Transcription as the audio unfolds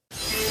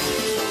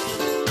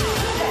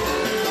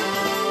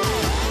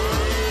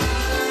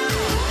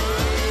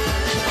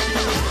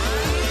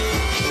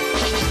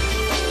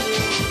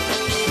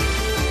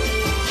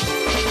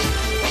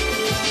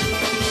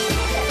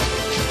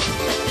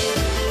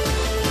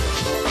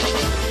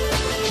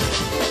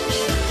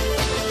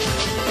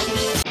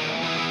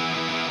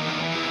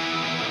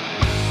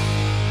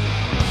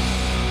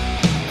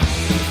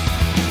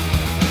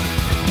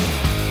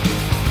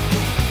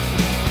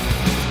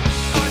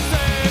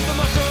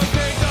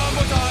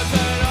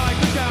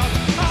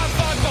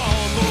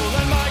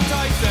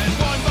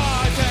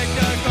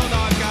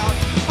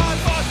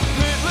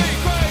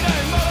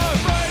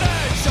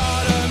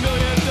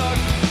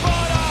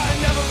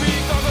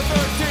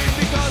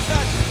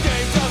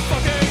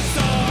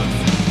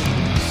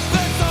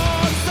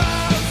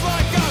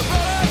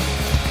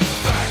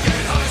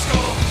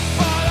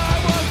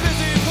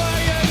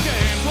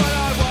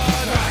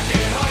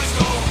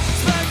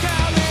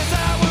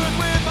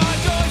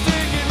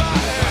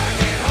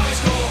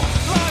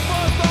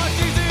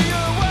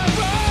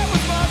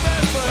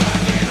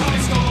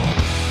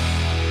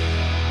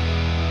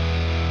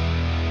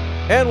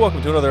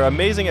welcome to another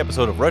amazing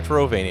episode of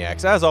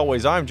Retrovaniacs. As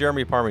always, I'm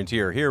Jeremy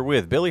Parmentier here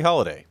with Billy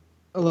Holiday.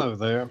 Hello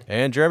there.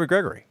 And Jeremy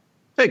Gregory.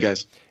 Hey,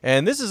 guys.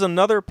 And this is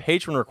another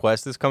patron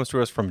request. This comes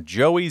to us from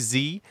Joey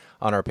Z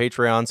on our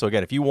Patreon. So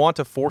again, if you want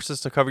to force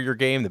us to cover your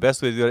game, the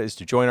best way to do it is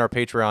to join our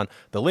Patreon.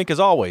 The link is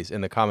always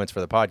in the comments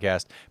for the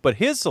podcast. But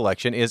his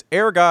selection is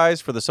Air Guys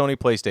for the Sony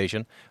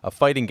PlayStation, a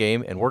fighting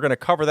game, and we're going to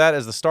cover that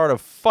as the start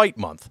of Fight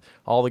Month.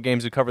 All the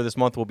games we cover this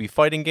month will be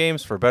fighting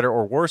games, for better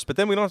or worse, but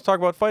then we don't have to talk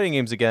about fighting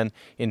games again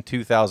in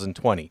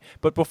 2020.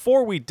 But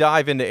before we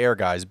dive into Air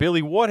Guys,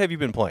 Billy, what have you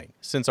been playing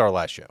since our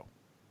last show?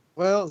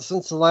 Well,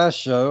 since the last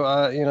show,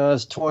 I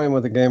was toying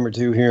with a game or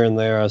two here and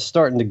there. I was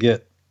starting to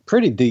get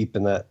pretty deep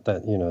in that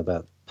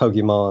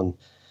Pokemon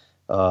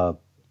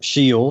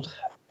Shield,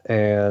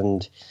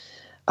 and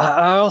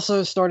I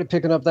also started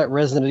picking up that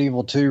Resident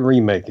Evil 2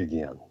 remake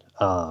again.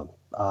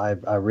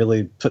 I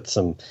really put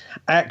some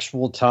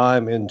actual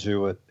time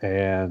into it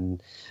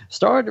and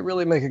started to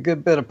really make a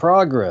good bit of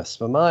progress.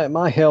 But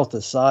my health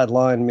has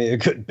sidelined me a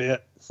good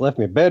bit. It's left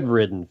me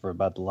bedridden for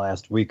about the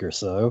last week or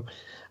so.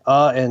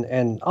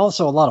 And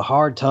also a lot of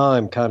hard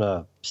time kind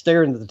of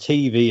staring at the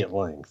TV at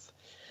length.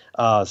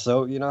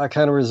 So I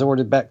kind of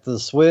resorted back to the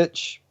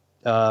Switch,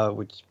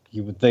 which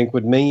you would think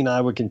would mean I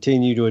would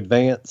continue to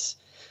advance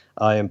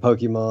in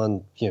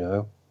Pokemon,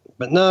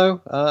 But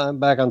no, I'm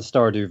back on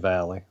Stardew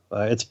Valley.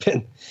 It's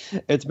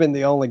been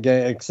the only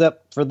game,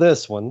 except for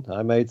this one.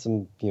 I made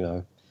some,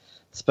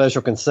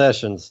 special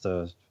concessions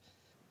to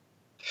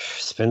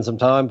spend some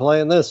time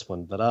playing this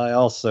one. But I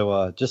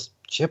also just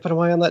chipping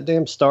away on that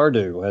damn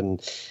Stardew.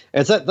 And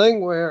it's that thing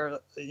where,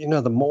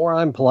 the more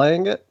I'm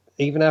playing it,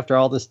 even after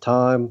all this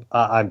time,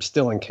 I'm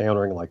still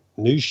encountering like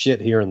new shit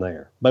here and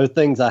there. Both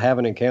things I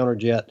haven't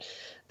encountered yet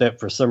that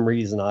for some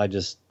reason I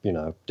just,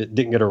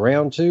 didn't get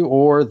around to,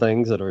 or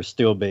things that are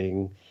still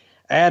being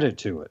added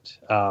to it.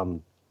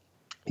 I'm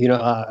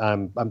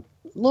a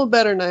little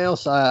better now,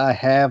 so I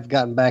have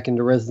gotten back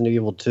into Resident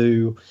Evil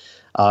 2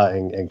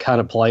 and kind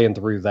of playing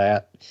through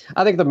that.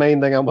 I think the main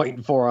thing I'm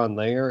waiting for on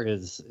there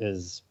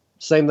is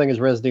same thing as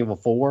Resident Evil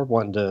 4,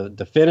 wanting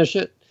to finish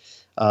it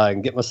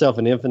and get myself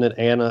an infinite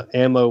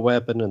ammo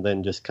weapon and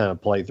then just kind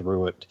of play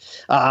through it.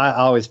 I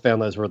always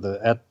found those were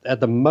at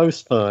the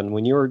most fun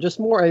when you were just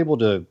more able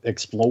to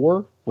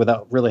explore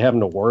without really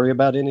having to worry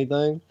about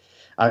anything.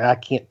 I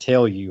can't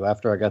tell you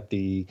after I got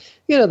the,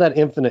 that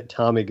infinite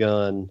Tommy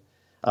gun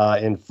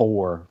in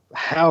 4,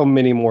 how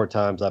many more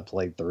times I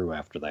played through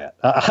after that.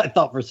 I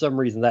thought for some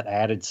reason that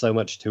added so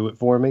much to it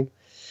for me.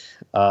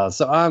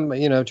 So I'm,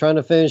 trying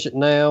to finish it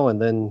now,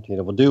 and then,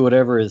 we'll do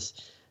whatever is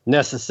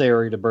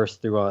necessary to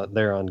burst through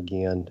there on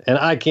again. And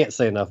I can't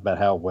say enough about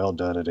how well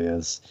done it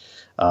is.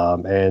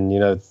 And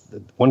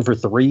 1 for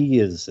 3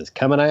 is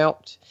coming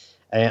out,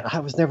 and I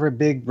was never a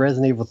big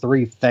Resident Evil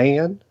 3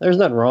 fan. There's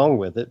nothing wrong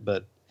with it,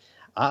 but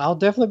I'll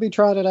definitely be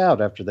trying it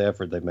out after the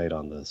effort they made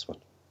on this one.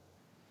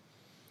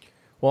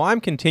 Well,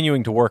 I'm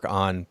continuing to work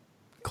on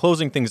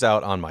closing things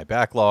out on my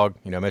backlog.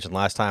 I mentioned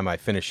last time I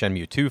finished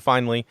Shenmue 2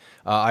 finally.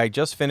 I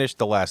just finished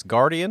The Last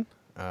Guardian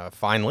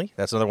finally.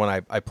 That's another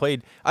one I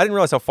played. I didn't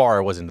realize how far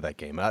I was into that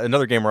game.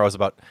 Another game where I was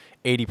about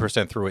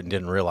 80% through it and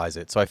didn't realize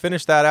it. So I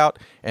finished that out,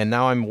 and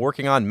now I'm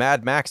working on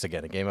Mad Max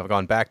again, a game I've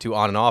gone back to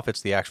on and off.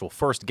 It's the actual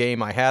first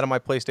game I had on my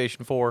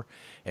PlayStation 4,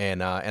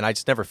 and I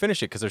just never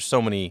finished it because there's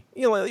so many,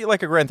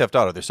 like a Grand Theft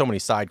Auto, there's so many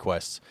side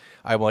quests.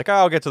 I'm like,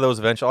 I'll get to those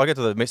eventually. I'll get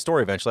to the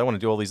story eventually. I want to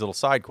do all these little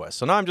side quests.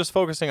 So now I'm just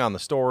focusing on the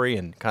story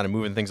and kind of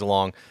moving things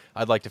along.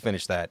 I'd like to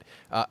finish that.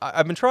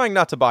 I've been trying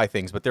not to buy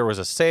things, but there was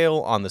a sale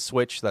on the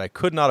Switch that I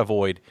could not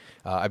avoid.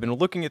 I've been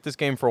looking at this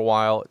game for a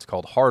while. It's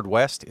called Hard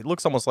West. It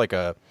looks almost like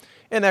an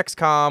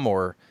XCOM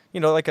or,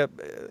 like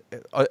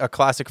a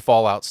classic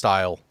Fallout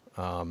style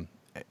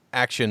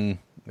action,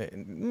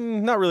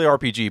 not really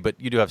RPG, but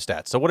you do have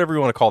stats. So whatever you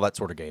want to call that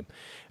sort of game.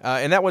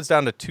 And that one's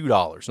down to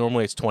 $2.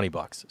 Normally it's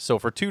 $20. So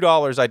for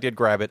 $2, I did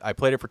grab it. I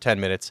played it for 10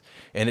 minutes,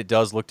 and it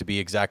does look to be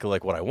exactly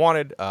like what I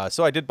wanted.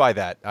 So I did buy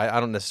that. I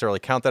don't necessarily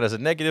count that as a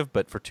negative,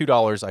 but for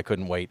 $2, I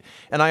couldn't wait.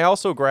 And I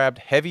also grabbed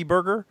Heavy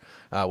Burger,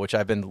 which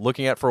I've been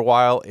looking at for a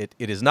while. It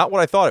is not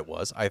what I thought it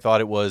was. I thought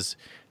it was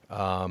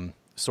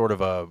sort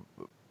of a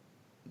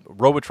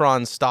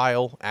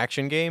Robotron-style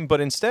action game,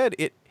 but instead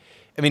it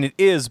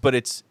is, but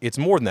it's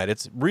more than that.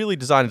 It's really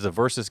designed as a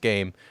versus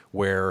game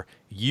where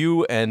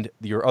you and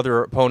your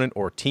other opponent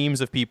or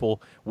teams of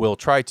people will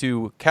try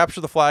to capture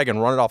the flag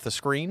and run it off the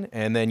screen,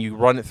 and then you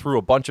run it through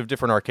a bunch of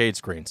different arcade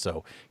screens.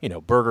 So,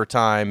 Burger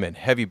Time and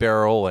Heavy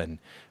Barrel and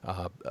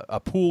a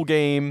pool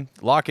game,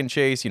 Lock and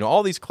Chase,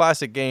 all these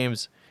classic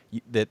games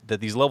that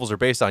these levels are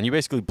based on. You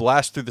basically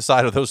blast through the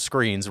side of those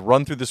screens,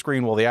 run through the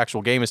screen while the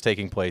actual game is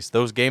taking place.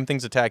 Those game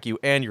things attack you,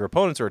 and your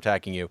opponents are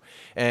attacking you.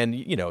 And,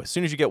 as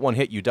soon as you get one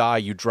hit, you die,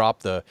 you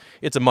drop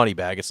it's a money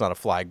bag, it's not a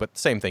flag, but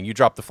same thing. You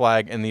drop the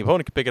flag, and the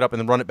opponent can pick it up and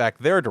then run it back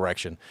their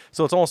direction.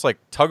 So it's almost like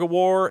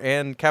tug-of-war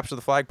and capture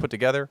the flag put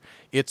together.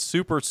 It's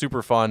super,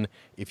 super fun.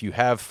 If you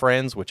have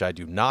friends, which I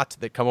do not,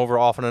 that come over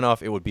often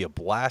enough, it would be a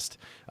blast.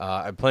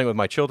 I'm playing with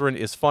my children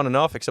is fun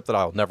enough, except that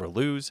I'll never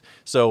lose.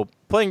 So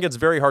playing against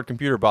very hard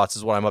computer bots robots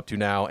is what I'm up to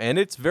now, and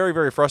it's very,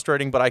 very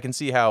frustrating, but I can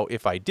see how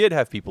if I did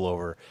have people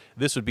over,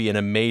 this would be an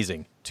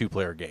amazing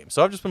two-player game.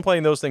 So I've just been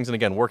playing those things and,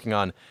 again, working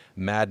on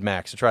Mad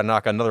Max to try to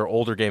knock another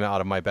older game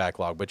out of my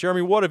backlog. But,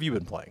 Jeremy, what have you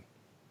been playing?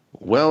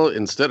 Well,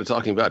 instead of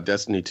talking about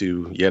Destiny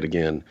 2 yet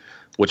again,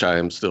 which I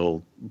am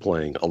still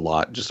playing a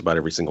lot, just about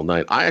every single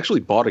night, I actually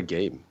bought a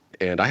game,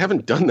 and I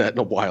haven't done that in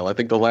a while. I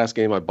think the last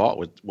game I bought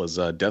was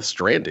Death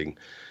Stranding.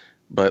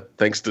 But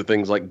thanks to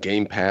things like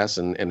Game Pass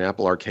and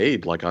Apple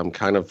Arcade, like I'm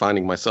kind of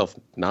finding myself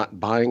not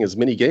buying as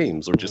many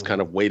games or just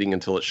kind of waiting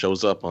until it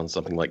shows up on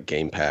something like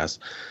Game Pass.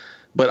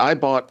 But I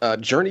bought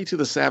Journey to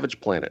the Savage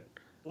Planet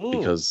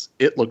because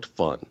it looked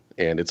fun,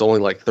 and it's only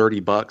like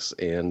 $30,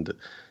 and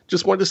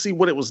just wanted to see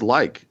what it was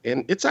like.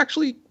 And it's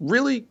actually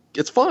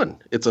it's fun.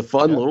 It's a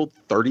fun little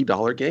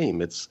 $30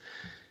 game. It's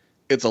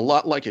a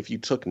lot like if you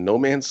took No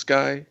Man's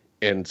Sky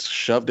and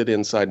shoved it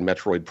inside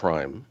Metroid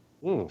Prime.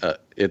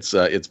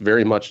 It's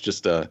very much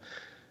just a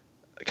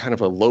kind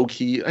of a low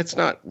key. It's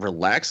not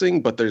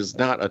relaxing, but there's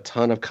not a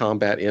ton of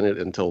combat in it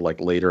until like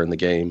later in the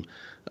game.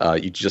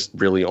 You just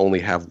really only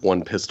have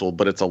one pistol,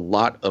 but it's a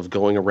lot of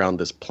going around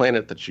this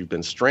planet that you've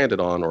been stranded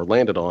on or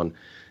landed on,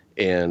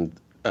 and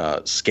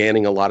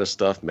scanning a lot of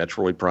stuff,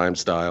 Metroid Prime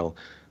style,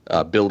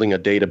 building a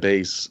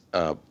database,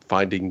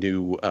 finding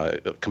new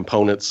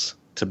components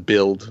to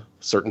build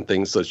certain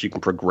things so that you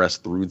can progress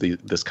through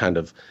this kind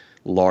of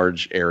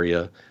large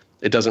area.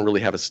 It doesn't really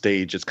have a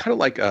stage. It's kind of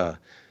like,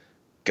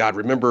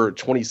 remember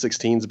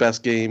 2016's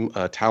best game,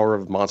 Tower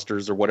of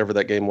Monsters or whatever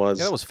that game was?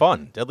 Yeah, that was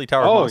fun. Deadly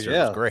Tower of Monsters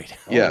was great.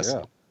 Yes.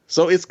 Yeah.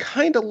 So it's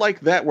kind of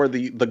like that, where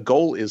the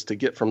goal is to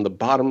get from the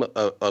bottom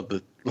of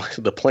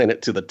the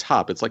planet to the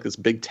top. It's like this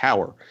big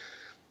tower.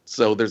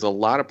 So there's a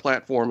lot of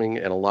platforming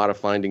and a lot of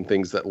finding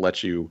things that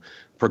let you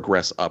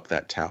progress up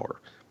that tower.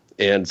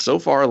 And so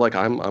far, like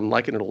I'm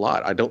liking it a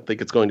lot. I don't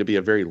think it's going to be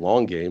a very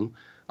long game.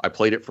 I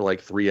played it for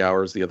like 3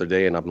 hours the other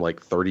day, and I'm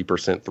like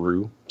 30%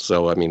 through.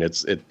 So I mean,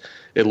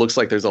 it looks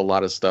like there's a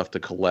lot of stuff to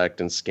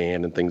collect and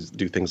scan and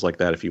do things like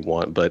that if you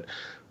want. But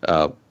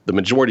the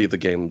majority of the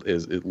game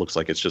it looks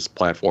like it's just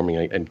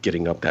platforming and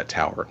getting up that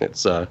tower.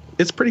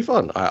 It's pretty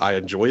fun. I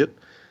enjoy it.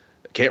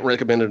 Can't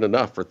recommend it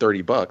enough for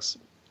 $30.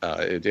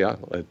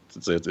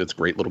 It's a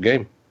great little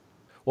game.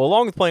 Well,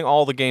 along with playing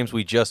all the games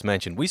we just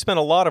mentioned, we spent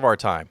a lot of our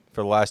time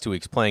for the last 2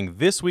 weeks playing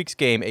this week's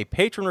game, a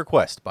patron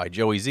request by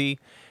Joey Z,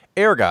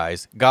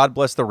 Ehrgeiz, God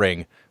Bless the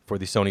Ring, for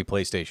the Sony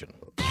PlayStation.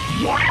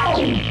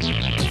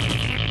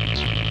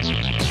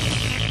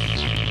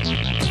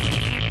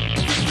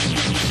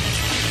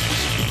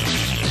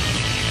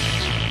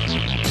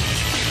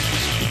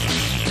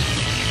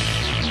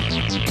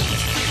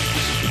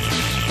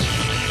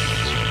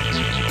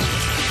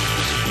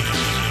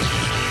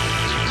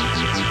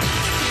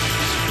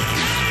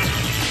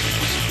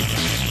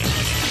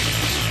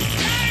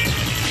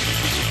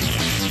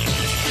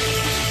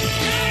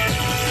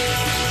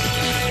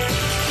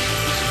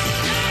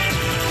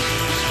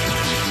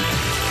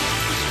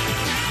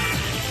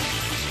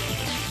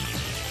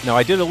 Now,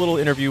 I did a little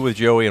interview with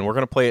Joey, and we're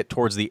going to play it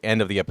towards the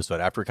end of the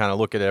episode after we kind of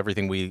look at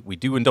everything we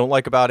do and don't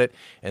like about it,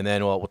 and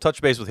then we'll touch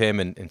base with him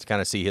and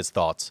kind of see his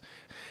thoughts.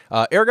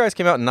 Ehrgeiz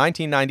came out in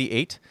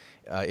 1998.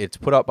 It's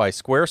put out by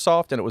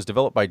Squaresoft, and it was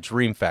developed by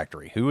Dream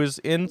Factory, who is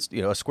in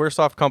a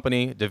Squaresoft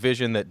company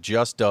division that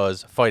just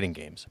does fighting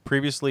games.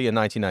 Previously, in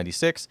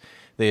 1996,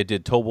 they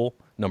did Tobal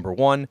number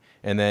 1,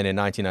 and then in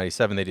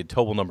 1997, they did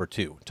Tobal number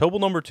 2. Tobal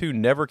number 2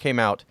 never came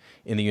out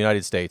in the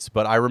United States,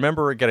 but I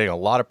remember it getting a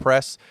lot of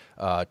press.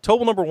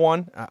 Tobal number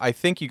 1, I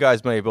think you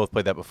guys may have both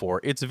played that before.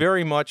 It's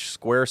very much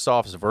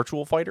Squaresoft's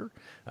Virtual Fighter.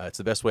 It's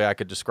the best way I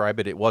could describe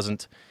it. It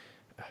wasn't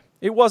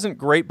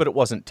great, but it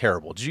wasn't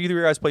terrible. Did either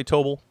of you guys play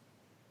Tobal?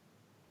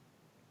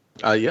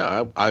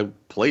 I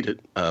played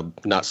it,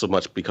 not so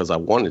much because I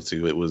wanted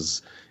to. It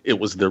was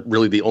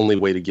really the only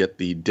way to get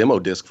the demo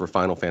disc for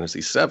Final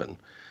Fantasy VII,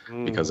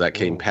 because that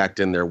came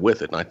packed in there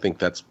with it. And I think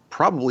that's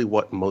probably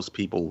what most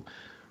people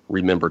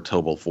remember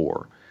Tobal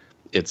for.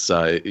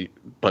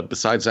 But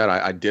besides that,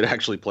 I did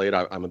actually play it.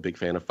 I'm a big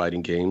fan of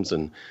fighting games,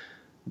 and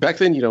back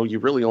then, you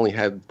really only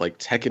had like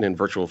Tekken and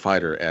Virtual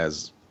Fighter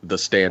as the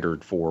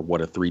standard for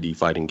what a 3D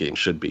fighting game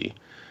should be,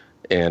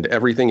 and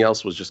everything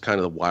else was just kind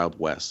of the Wild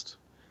West.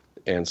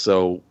 And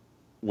so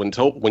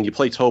when you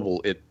play Tobal,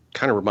 it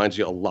kind of reminds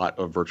you a lot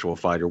of Virtual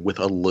Fighter with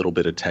a little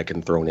bit of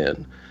Tekken thrown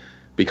in,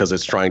 because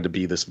it's trying to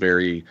be this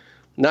very,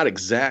 not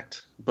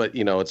exact, but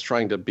it's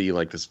trying to be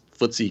like this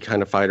footsie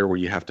kind of fighter where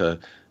you have to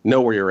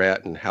know where you're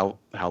at and how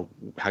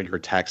your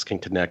attacks can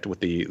connect with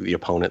the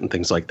opponent and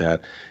things like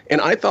that.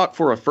 And I thought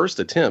for a first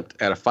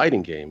attempt at a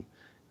fighting game,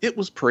 it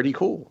was pretty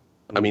cool.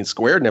 I mean,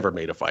 Square never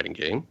made a fighting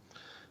game.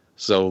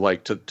 So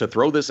like to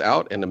throw this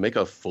out and to make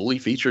a fully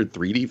featured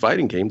 3D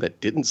fighting game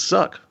that didn't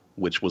suck,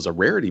 which was a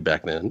rarity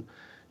back then,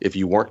 if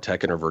you weren't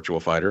Tekken or Virtual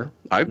Fighter,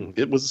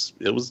 it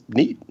was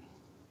neat.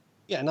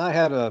 Yeah, and I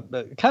had a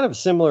kind of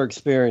similar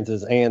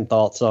experiences and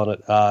thoughts on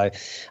it. I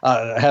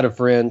had a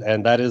friend,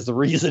 and that is the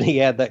reason he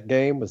had that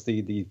game, was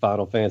the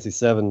Final Fantasy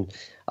VII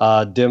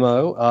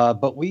demo.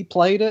 But we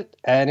played it,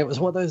 and it was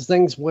one of those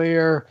things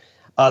where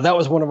That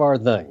was one of our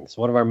things.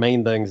 One of our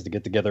main things to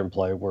get together and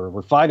play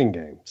were fighting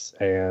games.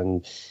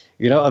 And,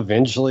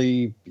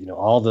 eventually,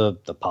 all the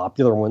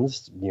popular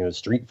ones,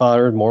 Street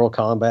Fighter, Mortal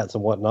Kombats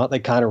and whatnot, they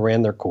kind of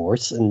ran their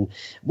course. And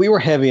we were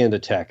heavy into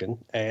Tekken.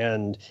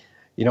 And,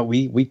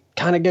 we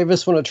kind of gave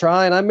this one a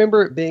try. And I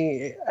remember it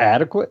being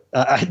adequate.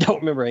 I don't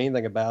remember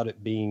anything about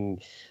it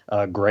being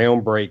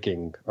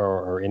groundbreaking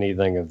or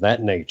anything of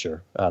that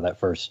nature, that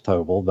first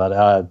Tobal.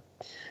 But,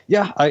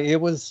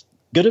 it was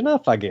good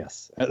enough, I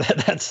guess.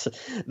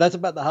 That's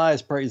about the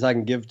highest praise I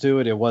can give to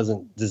it. It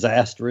wasn't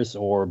disastrous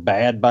or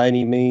bad by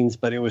any means,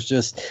 but it was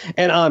just,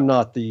 and I'm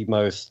not the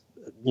most,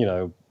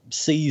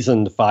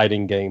 seasoned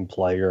fighting game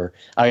player.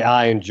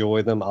 I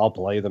enjoy them. I'll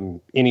play them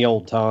any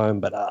old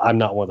time, but I'm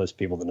not one of those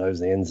people that knows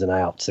the ins and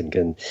outs and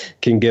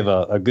can give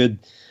a good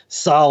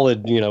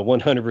solid,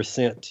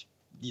 100%,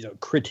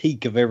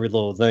 critique of every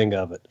little thing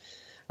of it.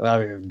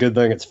 Good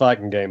thing it's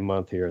fighting game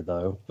month here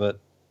though, but,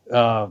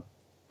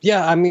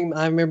 yeah, I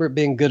remember it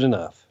being good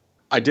enough.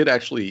 I did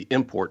actually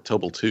import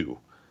Tobal 2.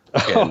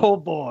 Oh,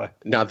 boy.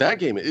 Now, that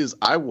game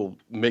I will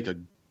make a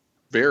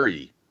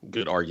very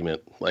good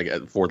argument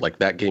for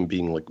that game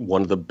being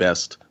one of the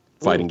best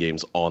fighting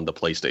games on the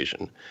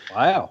PlayStation.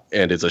 Wow.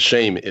 And it's a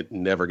shame it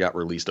never got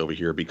released over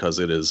here because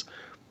it is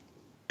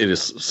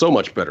so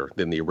much better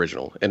than the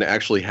original. And it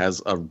actually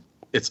has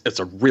it's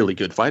a really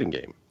good fighting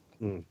game.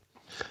 Mm.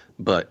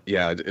 But,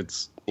 yeah,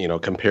 it's,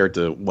 compared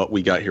to what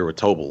we got here with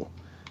Tobal,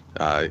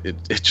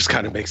 it just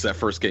kind of makes that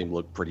first game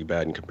look pretty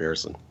bad in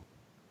comparison.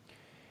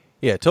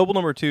 Yeah, Tobal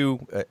number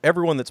 2,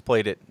 everyone that's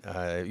played it,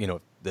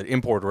 the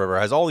import or whatever,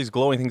 has all these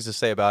glowing things to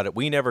say about it.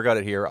 We never got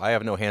it here. I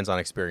have no hands-on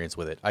experience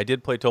with it. I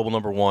did play Tobal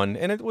number 1,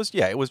 and it was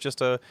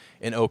just an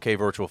okay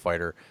virtual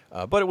fighter.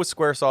 But it was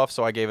Squaresoft,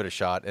 so I gave it a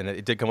shot, and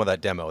it did come with that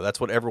demo. That's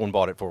what everyone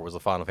bought it for, was the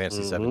Final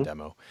Fantasy VII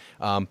demo.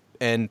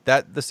 And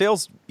that the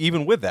sales,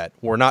 even with that,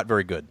 were not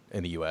very good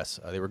in the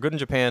U.S. They were good in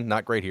Japan,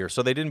 not great here,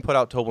 so they didn't put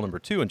out Tobal number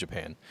 2 in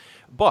Japan.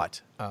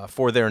 But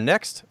for their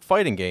next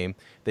fighting game,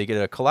 they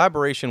get a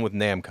collaboration with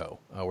Namco,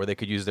 where they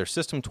could use their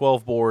System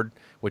 12 board,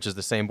 which is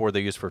the same board they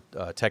use for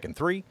Tekken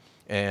 3,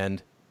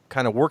 and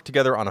kind of work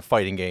together on a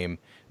fighting game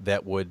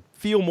that would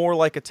feel more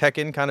like a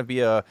Tekken, kind of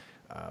be an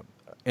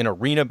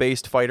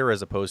arena-based fighter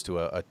as opposed to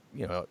a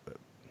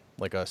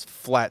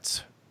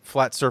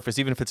flat surface,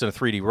 even if it's in a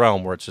 3D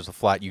realm where it's just a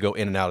flat, you go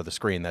in and out of the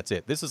screen, that's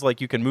it. This is like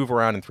you can move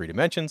around in 3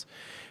 dimensions,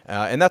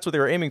 and that's what they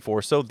were aiming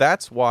for. So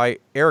that's why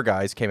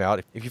Ehrgeiz came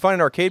out. If you find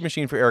an arcade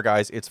machine for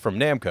Ehrgeiz, it's from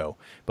Namco.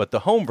 But the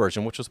home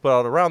version, which was put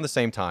out around the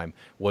same time,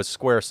 was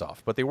Squaresoft.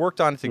 But they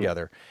worked on it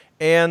together.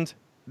 And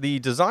the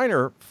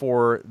designer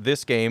for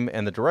this game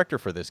and the director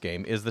for this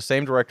game is the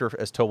same director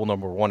as Tobal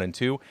number 1 and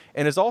 2,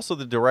 and is also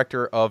the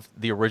director of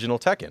the original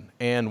Tekken,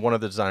 and one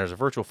of the designers of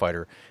Virtua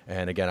Fighter.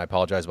 And again, I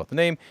apologize about the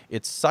name.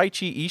 It's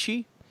Saichi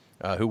Ishii,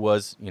 who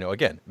was,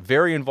 again,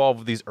 very involved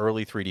with these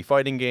early 3D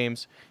fighting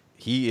games.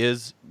 He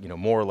is,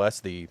 more or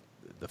less the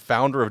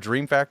founder of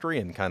Dream Factory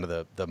and kind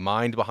of the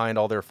mind behind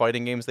all their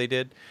fighting games they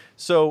did.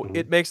 So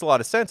it makes a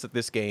lot of sense that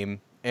this game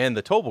and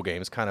the Tobal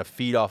games kind of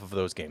feed off of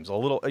those games. A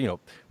little,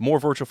 more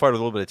Virtua Fighter, a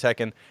little bit of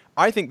Tekken.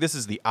 I think this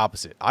is the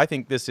opposite. I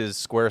think this is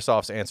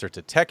Squaresoft's answer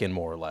to Tekken,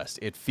 more or less.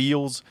 It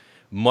feels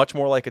much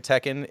more like a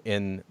Tekken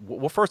in,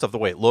 well, first off, the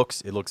way it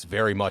looks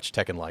very much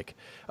Tekken-like.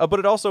 But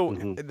it also,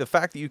 the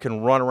fact that you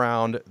can run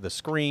around the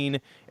screen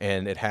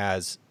and it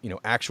has,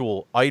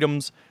 actual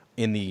items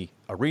in the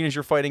arenas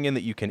you're fighting in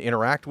that you can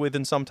interact with,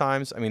 and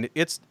sometimes,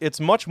 it's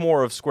much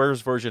more of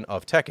Square's version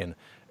of Tekken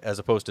as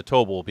opposed to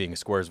Tobal being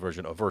Square's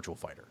version of Virtua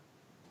Fighter.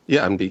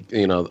 Yeah,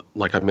 and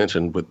like I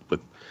mentioned, with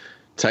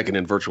Tekken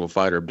and Virtua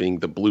Fighter being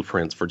the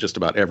blueprints for just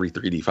about every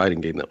 3D fighting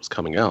game that was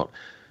coming out,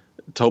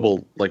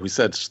 Tobal, like we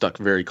said, stuck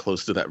very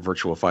close to that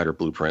Virtua Fighter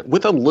blueprint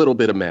with a little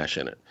bit of MASH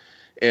in it.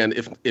 And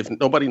if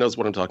nobody knows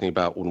what I'm talking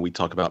about when we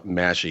talk about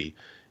mashy,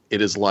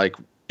 it is like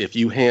if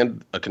you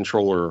hand a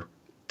controller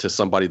to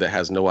somebody that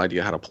has no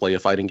idea how to play a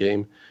fighting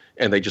game,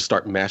 and they just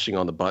start mashing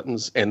on the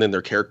buttons, and then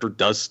their character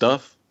does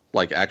stuff,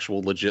 like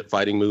actual legit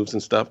fighting moves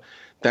and stuff,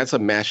 that's a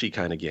mashy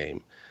kind of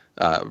game.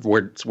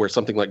 Where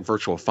something like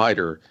Virtua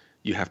Fighter,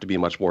 you have to be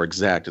much more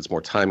exact. It's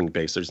more timing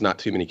based. There's not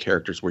too many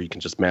characters where you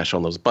can just mash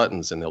on those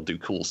buttons and they'll do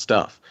cool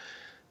stuff.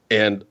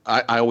 And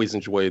I always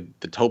enjoyed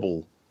the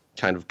Tobal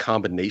kind of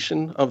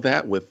combination of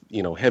that with,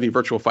 heavy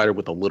Virtua Fighter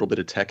with a little bit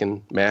of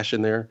Tekken mash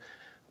in there.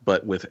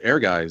 But with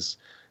Ehrgeiz,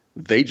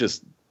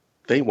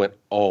 they went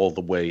all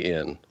the way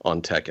in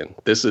on Tekken.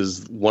 This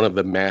is one of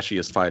the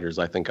mashiest fighters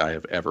I think I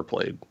have ever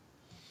played.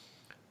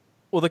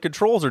 Well, the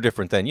controls are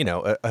different than,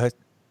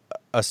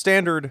 a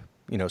standard,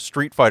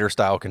 Street Fighter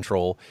style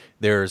control.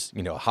 There's,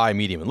 high,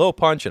 medium, and low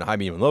punch and a high,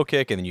 medium, and low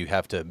kick, and then you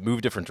have to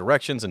move different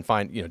directions and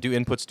find, do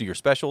inputs to your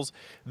specials.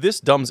 This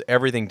dumbs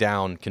everything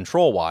down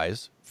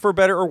control-wise, for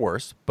better or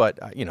worse, but,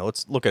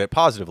 let's look at it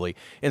positively.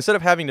 Instead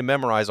of having to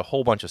memorize a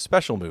whole bunch of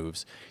special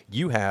moves,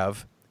 you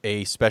have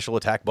a special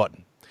attack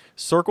button.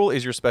 Circle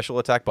is your special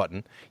attack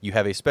button. You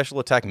have a special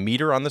attack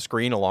meter on the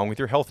screen along with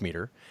your health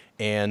meter.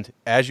 And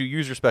as you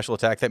use your special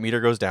attack, that meter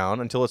goes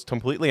down until it's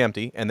completely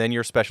empty. And then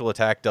your special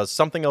attack does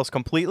something else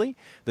completely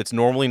that's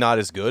normally not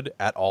as good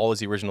at all as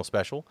the original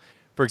special.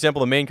 For example,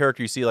 the main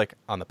character you see like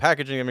on the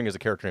packaging is a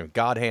character named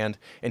Godhand,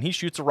 and he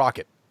shoots a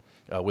rocket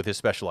with his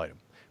special item.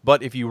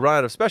 But if you run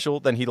out of special,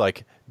 then he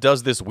like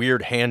does this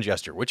weird hand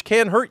gesture, which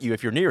can hurt you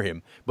if you're near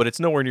him, but it's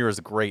nowhere near as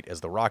great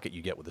as the rocket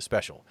you get with the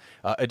special.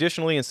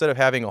 Additionally, instead of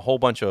having a whole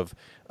bunch of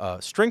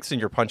strengths in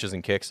your punches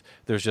and kicks,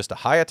 there's just a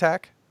high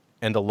attack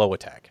and a low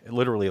attack.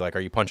 Literally, like,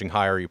 are you punching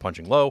high or are you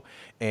punching low?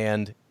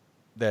 And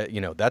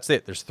that's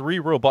it. There's 3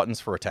 real buttons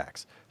for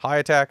attacks: high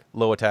attack,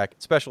 low attack,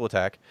 special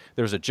attack.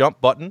 There's a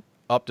jump button.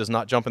 Up does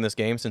not jump in this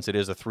game since it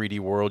is a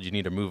 3D world. You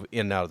need to move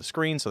in and out of the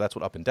screen, so that's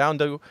what up and down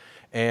do.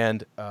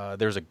 And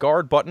there's a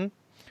guard button.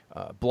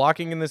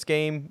 Blocking in this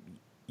game,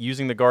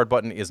 using the guard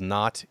button is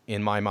not,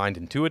 in my mind,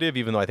 intuitive,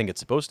 even though I think it's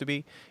supposed to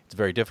be. It's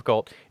very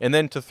difficult. And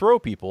then to throw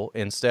people,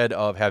 instead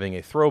of having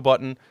a throw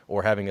button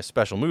or having a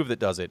special move that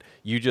does it,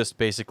 you just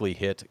basically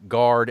hit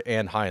guard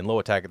and high and low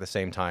attack at the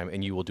same time,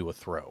 and you will do a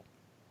throw.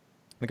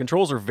 The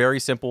controls are very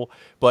simple,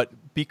 but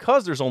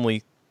because there's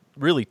only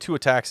really 2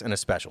 attacks and a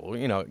special,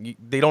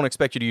 they don't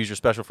expect you to use your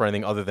special for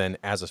anything other than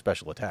as a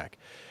special attack.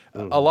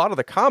 A lot of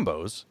the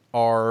combos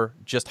are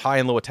just high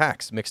and low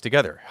attacks mixed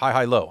together. High,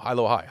 high, low, high,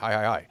 low, high, high,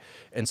 high, high.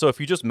 And so if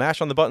you just mash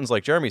on the buttons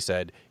like Jeremy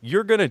said,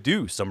 you're going to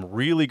do some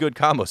really good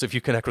combos if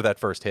you connect with that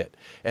first hit.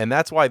 And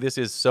that's why this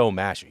is so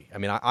mashy. I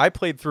mean, I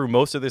played through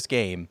most of this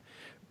game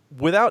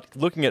without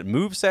looking at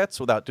move sets,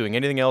 without doing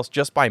anything else,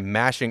 just by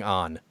mashing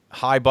on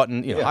high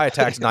button, high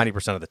attacks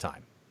 90% of the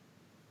time.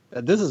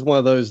 This is one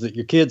of those that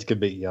your kids could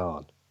beat you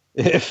on.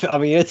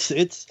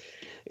 It's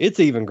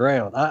even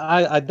ground.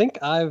 I think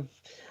I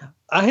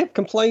have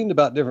complained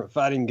about different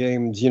fighting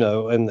games,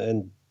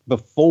 and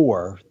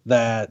before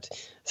that,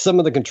 some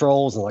of the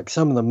controls and like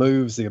some of the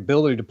moves, the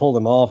ability to pull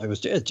them off, it was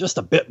just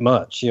a bit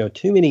much.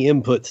 Too many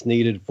inputs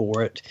needed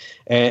for it,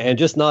 and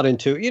just not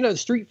intuitive.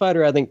 Street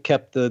Fighter, I think,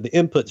 kept the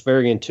inputs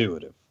very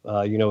intuitive.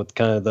 With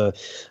kind of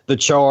the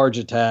charge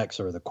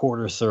attacks or the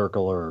quarter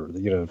circle or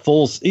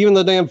even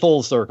the damn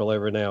full circle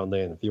every now and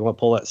then if you want to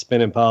pull that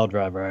spinning pile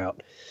driver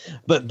out.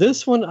 But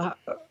this one,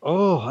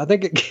 I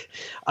think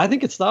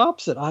it's the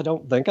opposite. I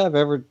don't think I've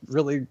ever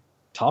really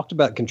talked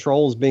about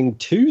controls being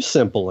too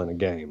simple in a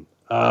game.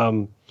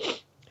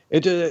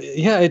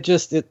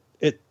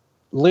 It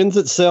lends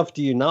itself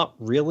to you not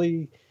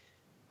really.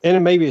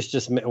 And maybe it's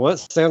just,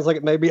 it sounds like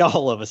it may be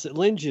all of us. It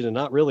lends you to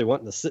not really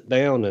wanting to sit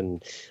down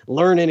and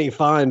learn any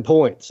fine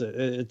points.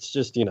 It's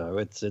just,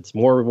 it's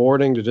more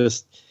rewarding to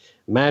just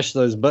mash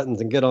those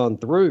buttons and get on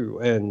through.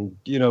 And,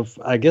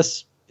 I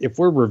guess if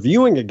we're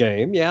reviewing a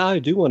game, I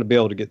do want to be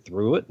able to get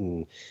through it.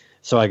 And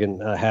so I can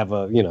have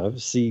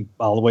see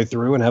all the way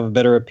through and have a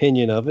better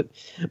opinion of it.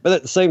 But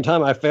at the same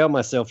time, I found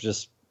myself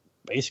just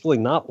basically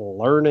not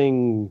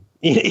learning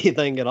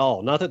anything at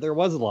all. Not that there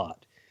was a lot.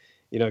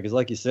 Because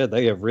like you said,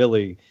 they have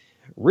really,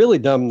 really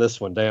dumbed this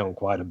one down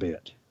quite a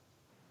bit.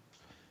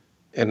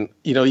 And,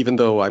 even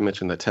though I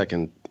mentioned that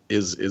Tekken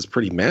is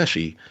pretty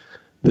mashy,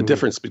 the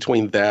difference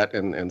between that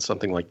and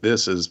something like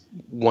this is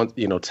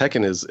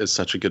Tekken is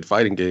such a good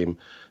fighting game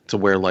to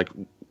where like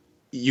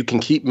you can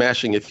keep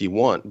mashing if you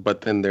want,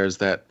 but then there's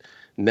that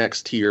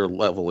next tier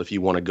level if you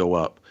want to go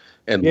up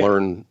and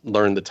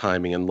learn the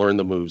timing and learn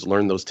the moves,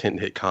 learn those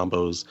 10-hit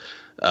combos,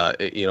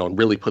 and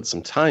really put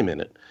some time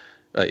in it.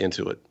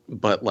 Into it.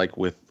 But like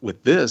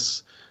with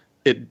this,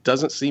 it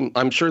doesn't seem,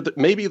 I'm sure that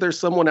maybe there's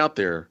someone out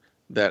there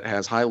that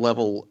has high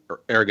level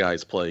Air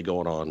Guys play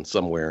going on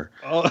somewhere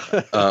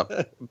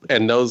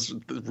and knows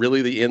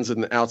really the ins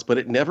and the outs, but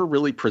it never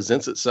really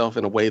presents itself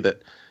in a way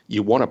that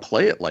you want to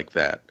play it like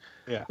that.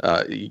 Yeah.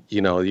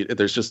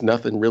 There's just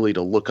nothing really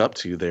to look up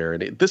to there.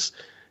 And this,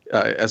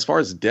 as far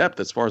as depth,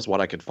 as far as what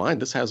I could find,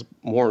 this has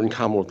more in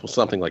common with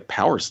something like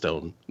Power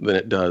Stone than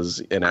it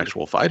does an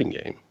actual fighting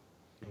game.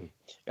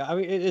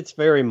 It's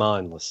very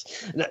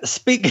mindless. Now,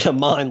 speaking of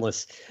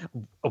mindless,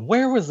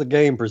 where was the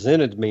game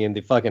presented to me in the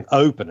fucking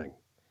opening?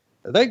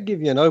 They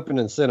give you an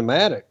opening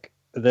cinematic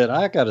that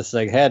I gotta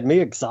say had me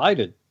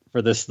excited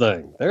for this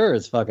thing. There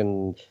is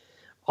fucking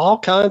all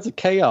kinds of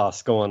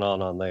chaos going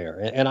on there,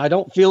 and I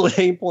don't feel at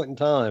any point in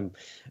time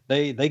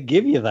they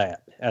give you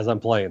that as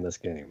I'm playing this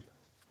game.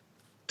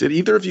 Did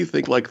either of you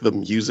think like the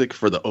music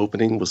for the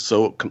opening was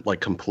so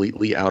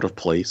completely out of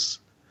place?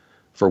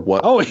 For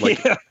what? Oh,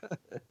 yeah.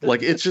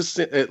 Like it's just,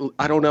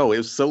 I don't know. It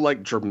was so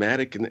like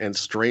dramatic and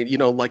strange.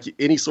 Like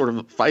any sort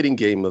of fighting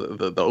game,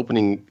 the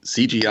opening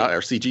CGI or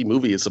CG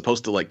movie is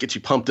supposed to like get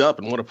you pumped up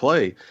and want to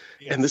play.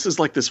 Yes. And this is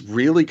like this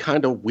really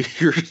kind of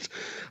weird.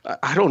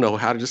 I don't know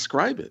how to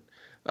describe it.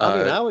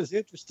 I was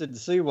interested to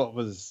see what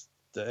was.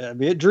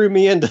 It drew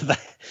me into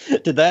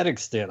that to that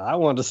extent. I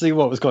wanted to see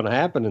what was going to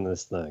happen in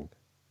this thing.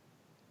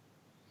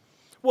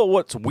 Well,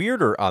 what's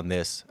weirder on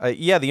this,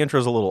 the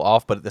intro's a little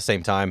off, but at the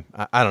same time,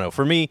 I don't know.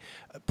 For me,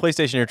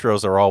 PlayStation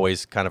intros are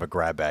always kind of a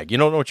grab bag. You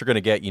don't know what you're going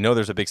to get.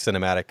 There's a big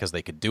cinematic because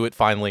they could do it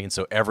finally, and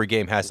so every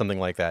game has something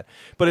like that.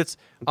 But it's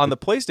on the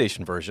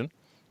PlayStation version,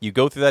 you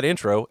go through that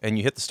intro and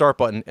you hit the start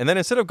button, and then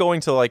instead of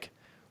going to like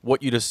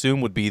what you'd assume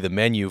would be the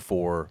menu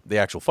for the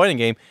actual fighting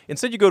game,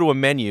 instead you go to a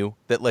menu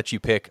that lets you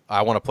pick,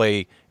 I want to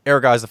play Air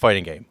Guys the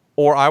fighting game,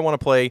 or I want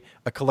to play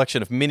a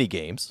collection of mini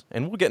games,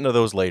 and we'll get into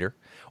those later,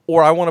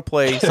 or I want to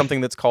play something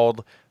that's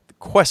called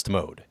quest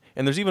mode.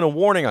 And there's even a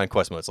warning on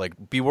quest mode. It's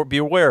like, be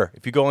aware,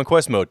 if you go on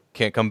quest mode,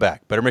 can't come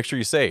back. Better make sure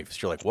you save. So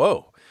you're like,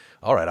 whoa,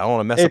 all right, I don't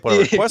want to mess up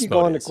whatever quest mode is. If you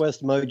go into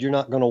quest mode, you're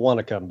not going to want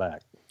to come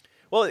back.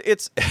 Well,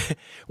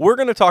 we're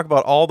going to talk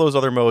about all those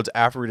other modes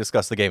after we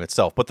discuss the game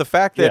itself. But the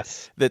fact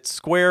that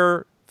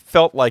Square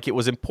felt like it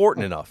was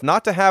important enough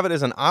not to have it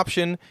as an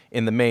option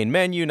in the main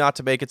menu, not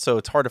to make it so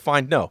it's hard to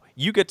find. No,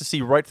 you get to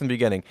see right from the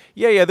beginning,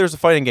 there's a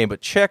fighting game, but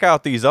check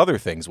out these other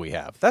things we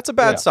have. That's a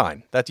bad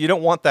sign. That you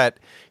don't want that.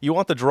 You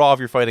want the draw of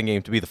your fighting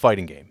game to be the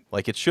fighting game.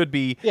 Like it should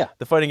be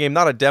the fighting game,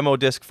 not a demo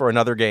disc for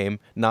another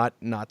game, not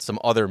some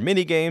other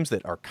mini games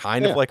that are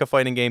kind of like a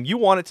fighting game. You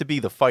want it to be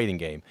the fighting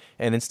game.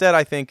 And instead,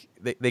 I think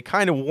they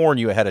kind of warn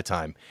you ahead of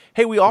time.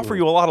 Hey, we offer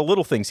you a lot of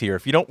little things here.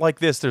 If you don't like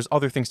this, there's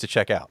other things to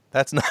check out.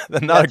 That's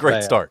not a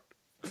great start.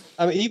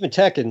 I mean, even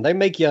Tekken, they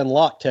make you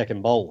unlock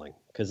Tekken Bowling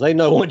because they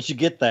know once you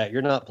get that,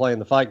 you're not playing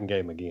the fighting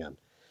game again.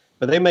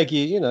 But they make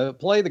you,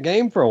 play the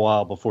game for a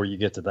while before you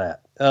get to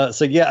that.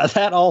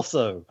 That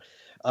also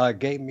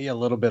gave me a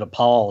little bit of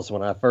pause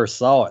when I first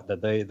saw it,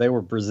 that they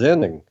were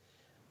presenting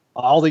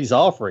all these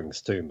offerings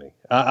to me.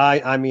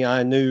 I mean,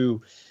 I knew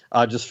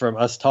just from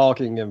us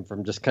talking and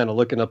from just kind of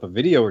looking up a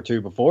video or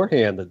two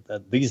beforehand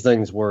that these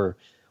things were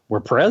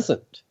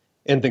present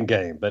in the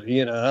game, but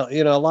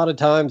a lot of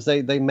times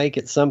they make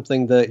it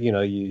something that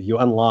you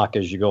unlock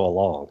as you go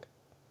along.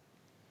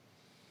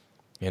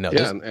 And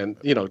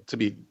to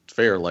be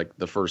fair, like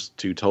the first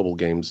two Tobal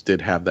games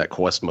did have that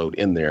quest mode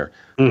in there,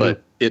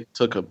 but it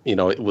took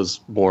it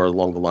was more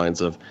along the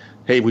lines of,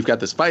 hey, we've got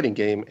this fighting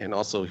game, and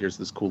also here's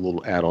this cool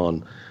little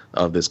add-on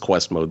of this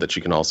quest mode that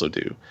you can also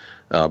do.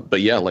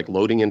 But yeah, like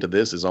loading into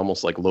this is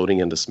almost like loading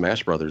into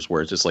Smash Brothers,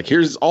 where it's just like,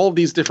 here's all of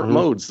these different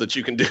modes that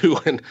you can do,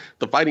 and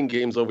the fighting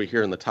game's over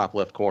here in the top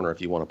left corner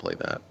if you want to play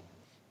that.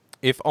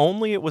 If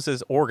only it was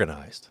as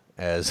organized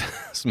as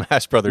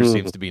Smash Brothers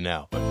seems to be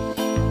now.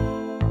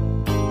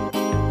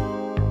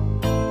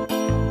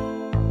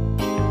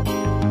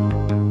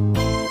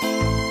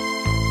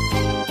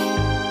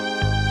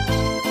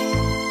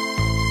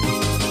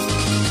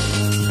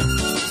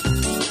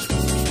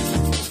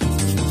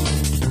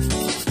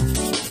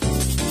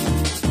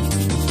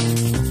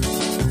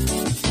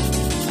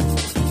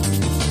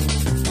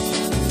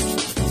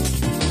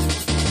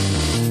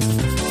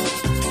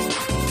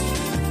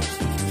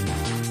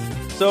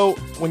 So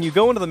when you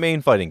go into the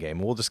main fighting game,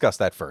 we'll discuss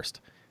that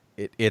first.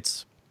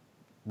 It's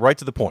right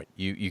to the point.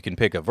 You can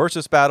pick a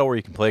versus battle or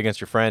you can play against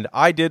your friend.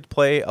 I did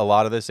play a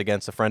lot of this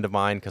against a friend of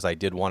mine because I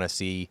did want to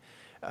see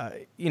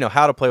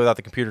how to play without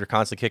the computer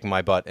constantly kicking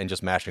my butt and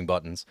just mashing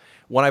buttons.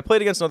 When I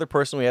played against another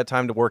person, we had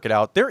time to work it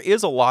out. There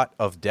is a lot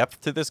of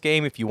depth to this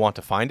game if you want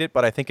to find it,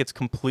 but I think it's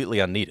completely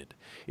unneeded.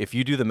 If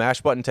you do the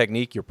mash button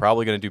technique, you're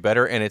probably going to do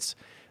better, and it's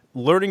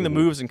learning the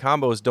moves and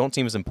combos don't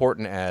seem as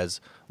important as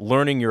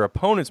learning your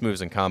opponent's moves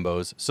and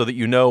combos so that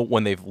you know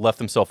when they've left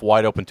themselves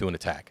wide open to an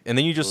attack. And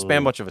then you just spam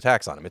a bunch of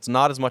attacks on them. It's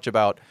not as much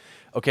about,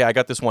 okay, I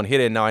got this one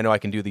hit in, now I know I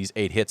can do these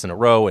 8 hits in a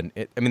row. And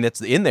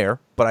that's in there,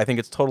 but I think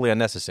it's totally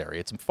unnecessary.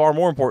 It's far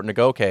more important to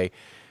go, okay,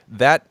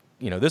 that,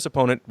 this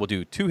opponent will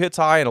do 2 hits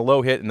high and a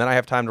low hit, and then I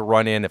have time to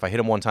run in. If I hit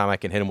him one time, I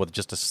can hit him with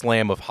just a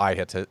slam of high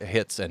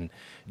hits and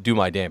do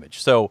my damage.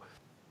 So,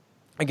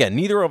 again,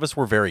 neither of us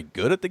were very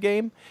good at the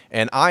game,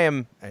 and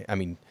I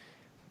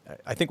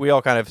think we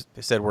all kind of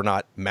said we're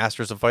not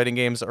masters of fighting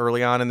games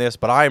early on in this,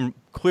 but I'm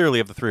clearly,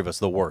 of the three of us,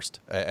 the worst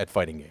at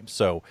fighting games.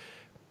 So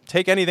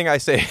take anything I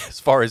say as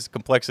far as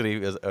complexity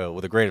with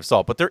a grain of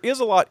salt. But there is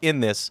a lot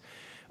in this.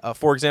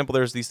 For example,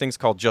 there's these things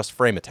called just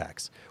frame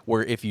attacks,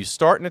 where if you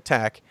start an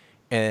attack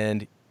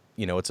and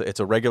it's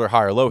a regular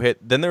high or low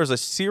hit, then there's a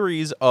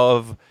series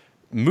of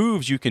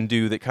moves you can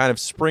do that kind of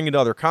spring into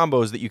other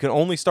combos that you can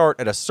only start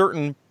at a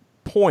certain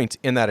point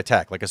in that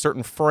attack, like a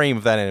certain frame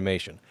of that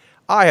animation.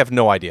 I have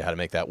no idea how to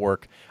make that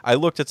work. I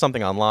looked at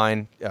something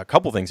online, a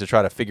couple things to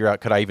try to figure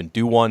out could I even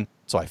do one,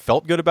 so I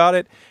felt good about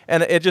it.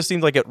 And it just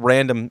seemed like at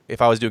random,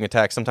 if I was doing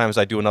attacks, sometimes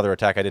I do another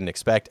attack I didn't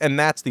expect, and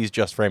that's these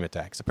just frame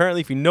attacks.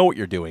 Apparently, if you know what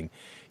you're doing,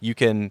 you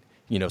can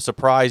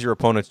surprise your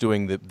opponents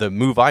doing the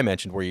move I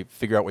mentioned, where you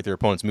figure out what your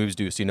opponent's moves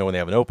do so you know when they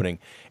have an opening,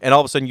 and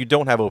all of a sudden you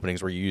don't have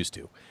openings where you used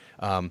to.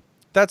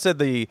 That said,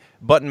 the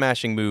button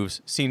mashing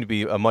moves seem to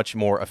be a much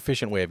more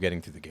efficient way of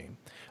getting through the game.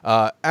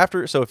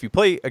 So if you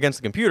play against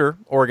the computer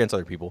or against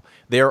other people,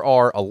 there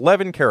are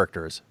 11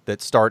 characters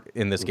that start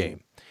in this game.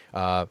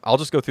 I'll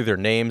just go through their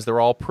names. They're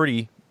all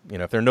pretty,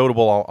 if they're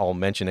notable, I'll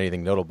mention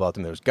anything notable about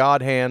them. There's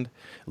God Hand,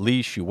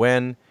 Li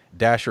Shuen,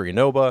 Dasher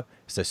Inoba,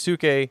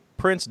 Sasuke,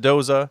 Prince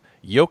Doza,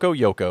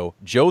 Yoko,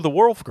 Joe the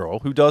Wolf Girl,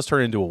 who does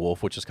turn into a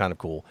wolf, which is kind of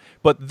cool.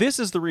 But this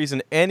is the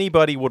reason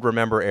anybody would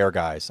remember Air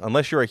Guys,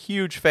 unless you're a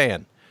huge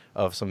fan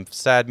of some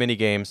sad mini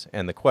games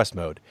and the quest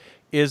mode,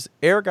 is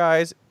Air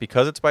Guys,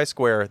 because it's by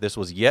Square, this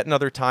was yet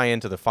another tie-in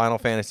to the Final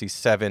Fantasy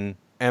VII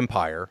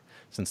Empire,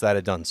 since that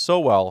had done so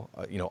well,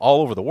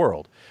 all over the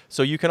world.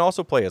 So you can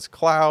also play as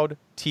Cloud,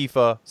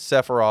 Tifa,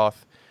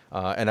 Sephiroth,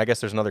 and I guess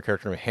there's another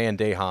character named Han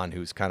Daehan,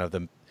 who's kind of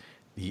the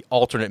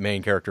alternate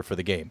main character for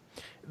the game.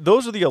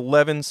 Those are the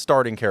 11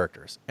 starting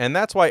characters, and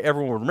that's why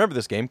everyone will remember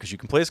this game, because you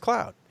can play as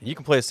Cloud, and you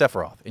can play as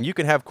Sephiroth, and you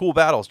can have cool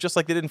battles just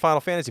like they did in Final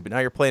Fantasy, but now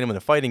you're playing them in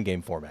a fighting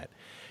game format.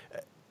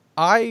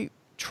 I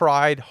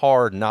tried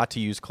hard not to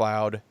use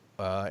Cloud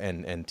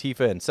and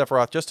Tifa and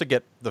Sephiroth just to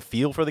get the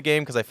feel for the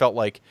game, because I felt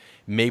like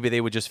maybe they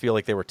would just feel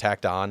like they were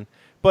tacked on.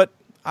 But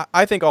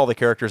I think all the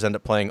characters end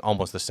up playing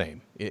almost the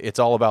same. It's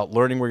all about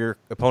learning where your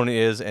opponent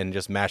is and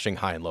just mashing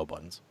high and low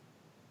buttons.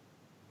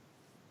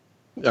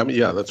 I mean,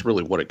 yeah, that's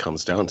really what it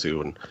comes down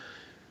to, and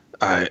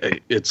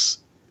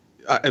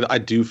I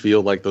do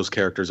feel like those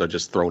characters are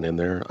just thrown in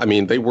there. I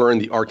mean, they were in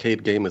the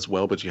arcade game as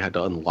well, but you had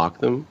to unlock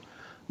them.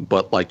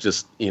 But like,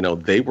 just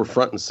they were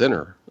front and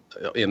center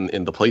in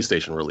the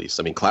PlayStation release.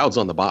 I mean, Cloud's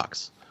on the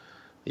box;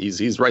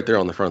 he's right there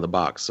on the front of the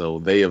box. So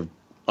they have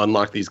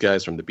unlocked these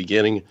guys from the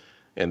beginning,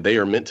 and they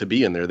are meant to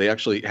be in there. They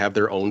actually have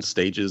their own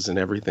stages and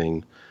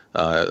everything,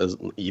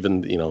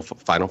 even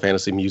Final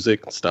Fantasy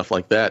music, stuff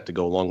like that to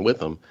go along with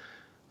them.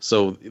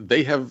 So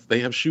they have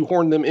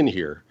shoehorned them in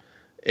here,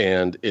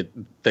 and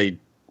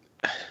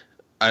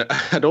I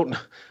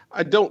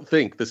don't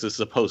think this is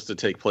supposed to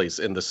take place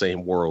in the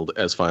same world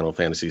as Final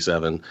Fantasy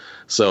VII.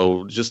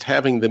 So just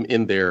having them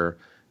in there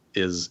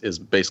is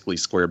basically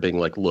Square being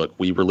like, look,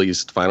 we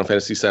released Final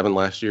Fantasy VII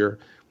last year.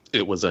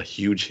 It was a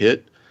huge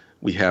hit.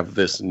 We have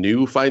this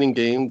new fighting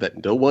game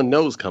that no one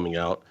knows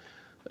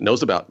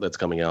about that's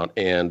coming out,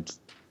 and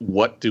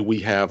what do we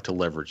have to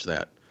leverage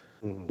that?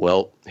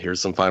 Well, here's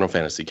some Final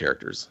Fantasy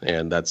characters,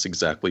 and that's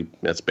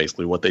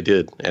basically what they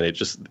did, and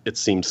it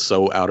seemed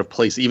so out of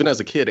place, even as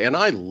a kid. And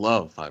I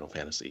love Final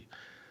Fantasy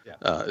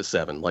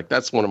VII. Like,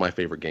 that's one of my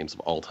favorite games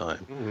of all time.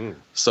 Mm-hmm.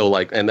 So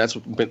and that's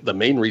the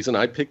main reason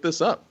I picked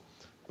this up.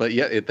 But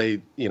yeah,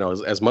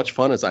 as much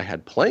fun as I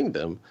had playing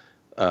them,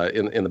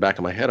 in the back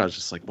of my head, I was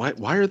just like,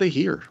 why are they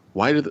here?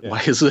 Why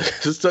is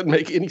this doesn't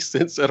make any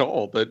sense at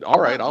all? But all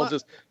right, I'll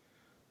just.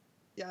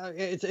 Yeah,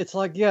 it's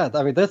like, yeah,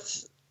 I mean,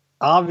 that's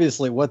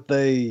obviously what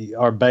they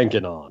are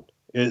banking on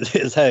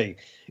is hey,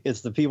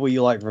 it's the people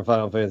you like from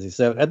Final Fantasy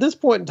VII. At this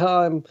point in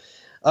time,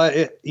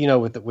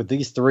 with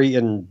these three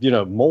and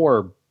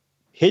more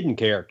hidden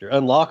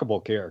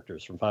unlockable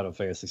characters from Final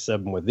Fantasy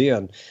VII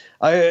within,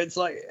 it's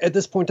like at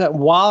this point in time,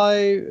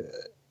 why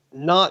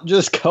not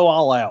just go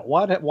all out?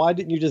 Why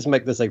didn't you just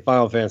make this a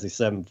Final Fantasy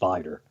VII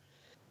fighter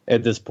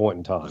at this point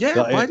in time?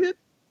 Yeah,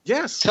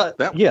 Yes.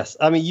 Yes.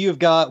 I mean, you've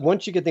got,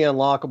 once you get the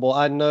unlockable,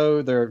 I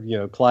know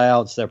they're,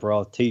 Cloud,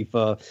 Sephiroth,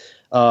 Tifa,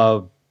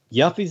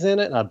 Yuffie's in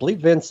it. And I believe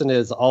Vincent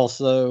is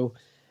also.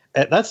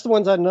 That's the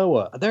ones I know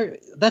of.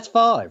 That's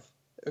 5.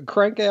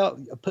 Crank out,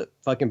 put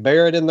fucking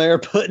Barrett in there,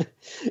 put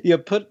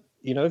 2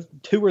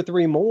 or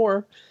 3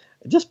 more.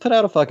 Just put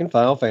out a fucking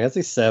Final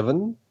Fantasy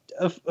VII,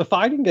 a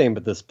fighting game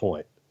at this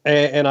point.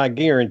 And I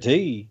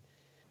guarantee,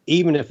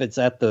 even if it's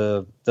at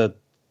the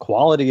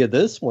quality of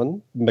this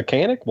one,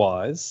 mechanic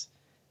wise,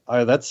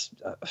 that's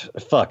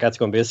going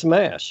to be a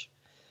smash.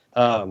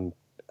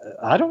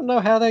 I don't know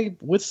how they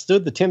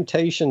withstood the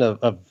temptation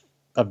of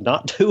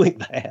not doing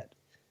that.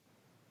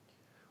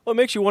 Well, it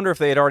makes you wonder if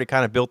they had already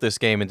kind of built this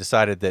game and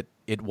decided that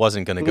it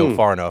wasn't going to go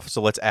far enough.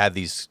 So let's add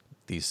these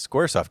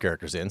Squaresoft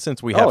characters in.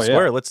 Since we have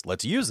Square,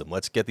 let's use them.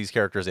 Let's get these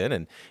characters in,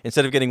 and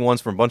instead of getting ones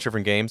from a bunch of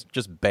different games,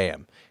 just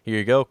bam, here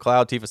you go,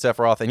 Cloud, Tifa,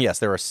 Sephiroth, and yes,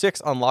 there are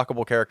 6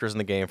 unlockable characters in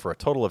the game for a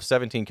total of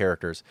 17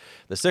 characters.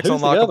 The 6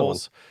 Who's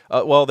unlockables.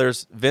 Well,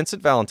 there's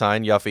Vincent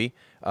Valentine, Yuffie,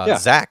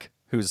 Zack,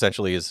 who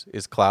essentially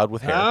is Cloud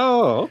with hair.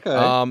 Oh,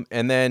 okay.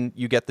 And then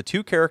you get the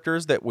 2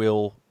 characters that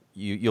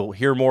you'll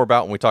hear more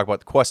about when we talk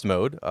about the quest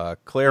mode,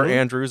 Claire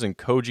Andrews and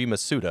Koji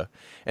Masuda,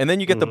 and then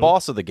you get the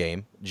boss of the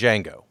game,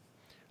 Django.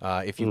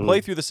 If you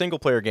play through the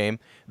single-player game,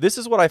 this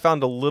is what I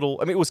found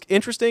it was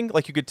interesting.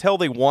 Like, you could tell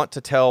they want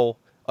to tell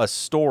a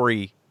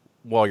story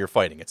while you're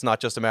fighting. It's not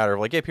just a matter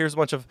of, like, hey, here's a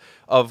bunch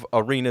of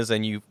arenas,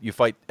 and you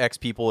fight X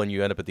people, and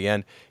you end up at the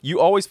end. You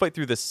always fight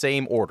through the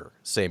same order.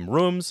 Same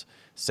rooms,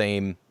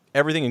 same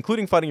everything,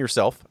 including fighting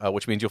yourself,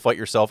 which means you'll fight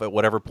yourself at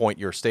whatever point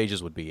your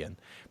stages would be in.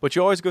 But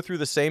you always go through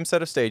the same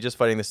set of stages,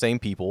 fighting the same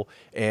people,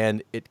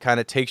 and it kind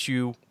of takes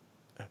you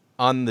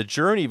on the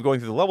journey of going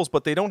through the levels,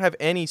 but they don't have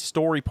any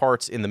story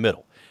parts in the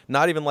middle.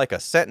 Not even like a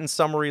sentence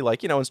summary,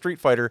 like, in Street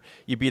Fighter,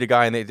 you beat a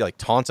guy and they like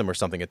taunt him or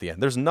something at the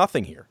end. There's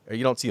nothing here.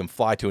 You don't see him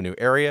fly to a new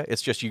area.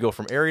 It's just you go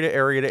from area to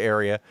area to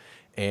area,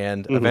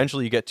 and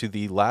eventually you get to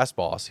the last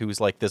boss,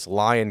 who's like this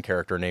lion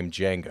character named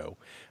Django.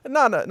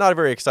 Not a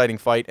very exciting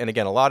fight. And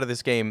again, a lot of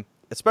this game,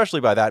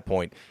 especially by that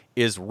point,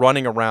 is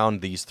running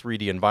around these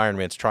 3D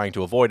environments, trying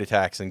to avoid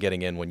attacks and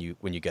getting in when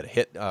you get a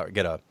hit,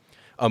 get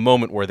a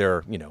moment where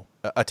they're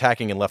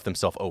attacking and left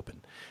themselves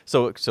open.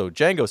 So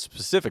Django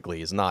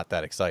specifically is not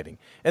that exciting.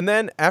 And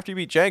then after you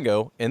beat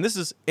Django, and this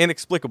is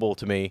inexplicable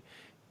to me,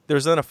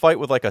 There's then a fight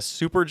with like a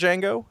super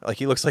Django. Like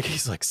he looks like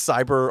he's like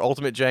cyber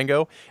ultimate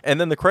Django. And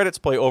then the credits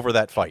play over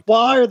that fight.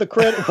 Why are the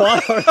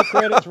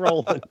credits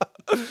rolling?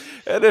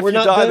 And if We're you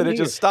not die, done then it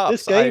here. just stops.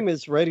 This game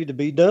is ready to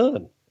be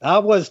done. I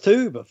was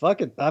too, but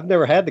fuck it, I've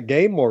never had the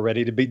game more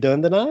ready to be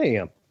done than I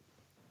am.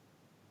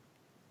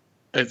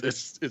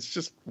 It's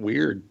just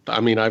weird. I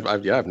mean,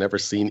 I've never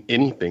seen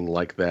anything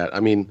like that. I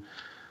mean,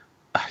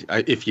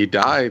 if you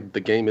die,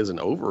 the game isn't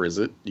over, is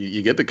it?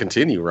 You get to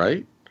continue,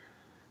 right?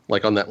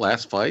 Like on that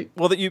last fight.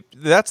 Well,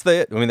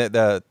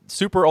 the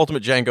super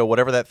ultimate Django,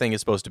 whatever that thing is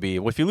supposed to be.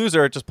 If you lose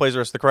there, it just plays the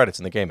rest of the credits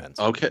and the game ends.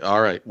 Okay,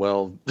 all right.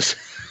 Well,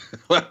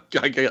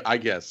 I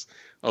guess.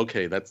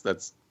 Okay,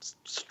 that's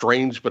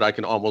strange, but I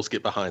can almost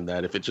get behind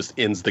that if it just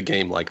ends the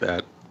game like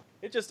that.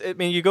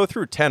 You go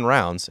through 10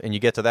 rounds and you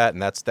get to that,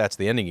 and that's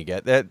the ending you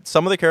get.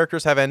 Some of the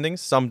characters have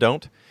endings, some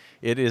don't.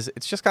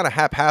 It's just kind of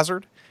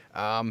haphazard.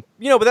 But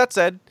that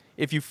said,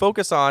 if you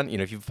focus on,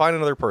 if you find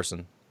another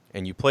person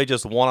and you play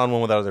just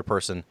one-on-one with that other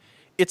person,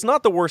 it's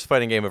not the worst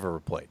fighting game I've ever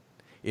played.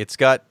 It's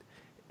got,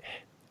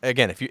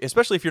 again,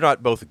 especially if you're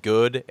not both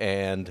good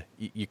and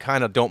you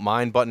kind of don't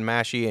mind button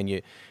mashy, and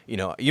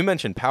you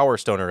mentioned Power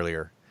Stone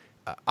earlier.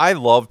 I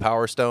love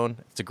Power Stone.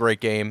 It's a great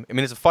game. I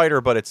mean, it's a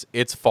fighter, but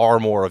it's far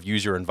more of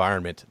use your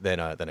environment than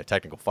a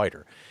technical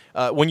fighter.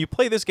 When you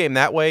play this game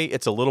that way,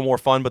 it's a little more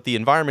fun, but the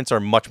environments are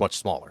much, much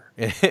smaller.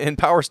 In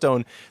Power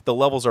Stone, the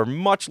levels are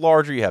much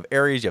larger. You have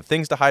areas, you have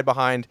things to hide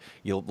behind,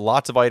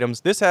 lots of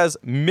items. This has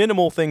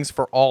minimal things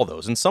for all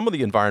those. And some of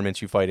the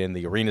environments you fight in,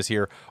 the arenas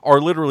here, are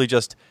literally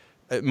just,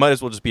 it might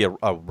as well just be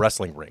a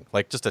wrestling ring,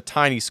 like just a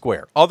tiny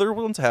square. Other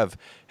ones have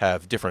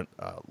different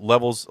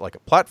levels,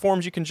 like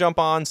platforms you can jump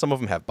on. Some of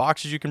them have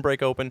boxes you can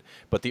break open,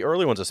 but the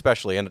early ones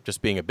especially end up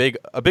just being a big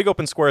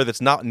open square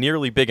that's not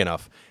nearly big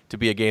enough to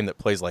be a game that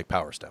plays like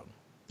Power Stone.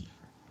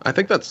 I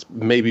think that's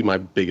maybe my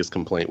biggest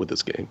complaint with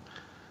this game,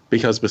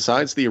 because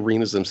besides the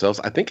arenas themselves,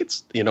 I think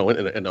it's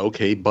an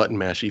okay button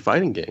mashy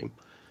fighting game,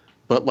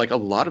 but like a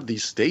lot of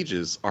these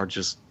stages are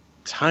just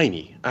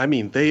tiny. I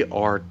mean, they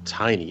are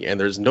tiny, and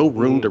there's no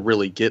room to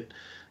really get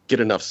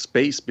enough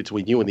space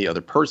between you and the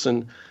other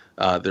person.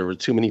 There were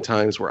too many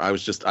times where I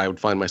would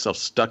find myself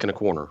stuck in a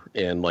corner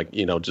and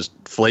just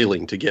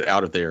flailing to get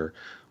out of there.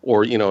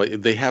 Or,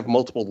 they have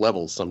multiple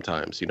levels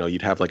sometimes.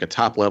 You'd have like a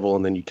top level,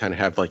 and then you kind of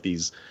have like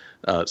these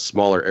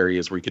smaller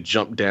areas where you could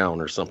jump down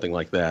or something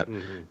like that.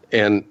 Mm-hmm.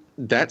 And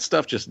that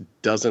stuff just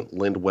doesn't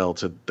lend well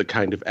to the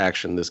kind of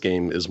action this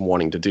game is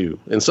wanting to do.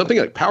 And something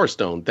like Power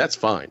Stone, that's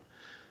fine.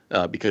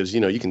 Because,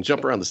 you can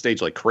jump around the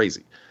stage like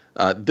crazy.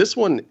 This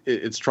one,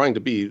 it's trying to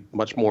be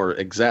much more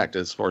exact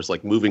as far as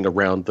like moving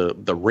around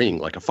the ring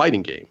like a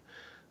fighting game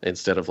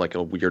instead of like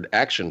a weird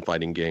action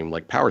fighting game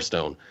like Power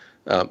Stone.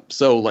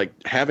 So like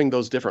having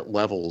those different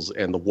levels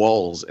and the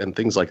walls and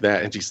things like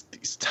that, and just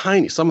these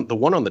tiny, the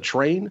one on the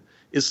train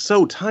is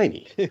so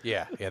tiny.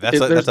 Yeah, that's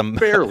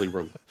barely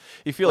room.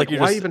 You feel like you're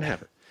why even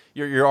have it?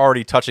 You're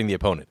already touching the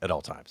opponent at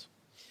all times.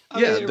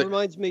 It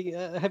reminds me,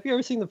 have you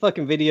ever seen the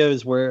fucking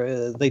videos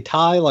where they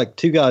tie like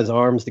two guys'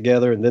 arms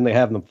together and then they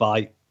have them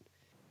fight?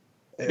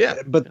 Yeah.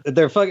 But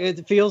they're fucking,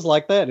 it feels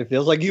like that. It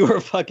feels like you were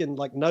fucking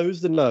like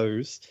nose to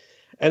nose.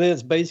 And then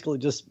it's basically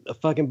just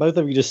fucking both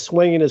of you just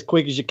swinging as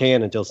quick as you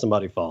can until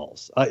somebody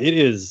falls. It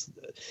is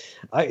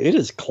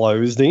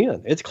closed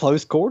in. It's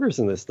close quarters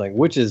in this thing,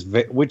 which is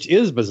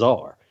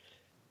bizarre.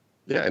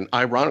 Yeah, and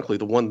ironically,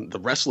 the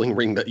wrestling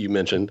ring that you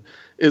mentioned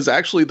is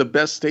actually the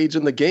best stage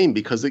in the game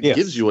because it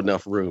gives you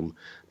enough room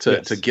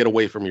to get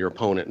away from your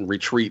opponent and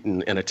retreat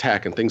and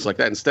attack and things like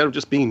that. Instead of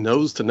just being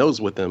nose to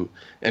nose with them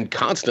and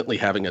constantly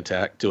having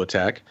to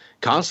attack,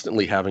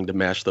 constantly having to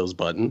mash those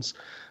buttons,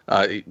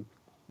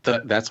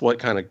 that's what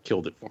kind of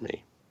killed it for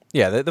me.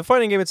 Yeah, the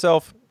fighting game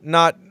itself,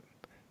 not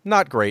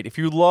great. If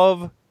you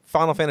love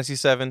Final Fantasy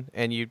VII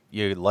and you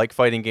like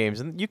fighting games,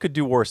 and you could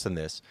do worse than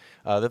this.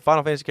 The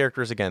Final Fantasy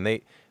characters, again,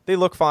 they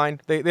look fine.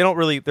 They don't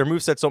really, their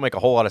movesets don't make a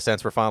whole lot of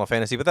sense for Final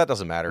Fantasy, but that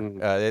doesn't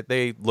matter.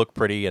 They look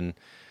pretty, and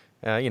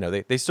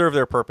they serve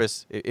their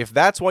purpose. If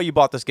that's why you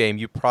bought this game,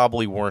 you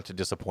probably weren't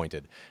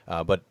disappointed.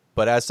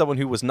 But as someone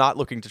who was not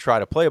looking to try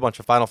to play a bunch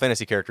of Final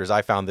Fantasy characters,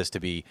 I found this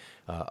to be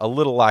a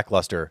little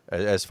lackluster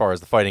as far as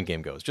the fighting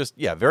game goes. Just,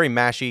 very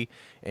mashy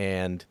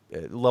and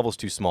levels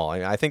too small.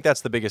 I think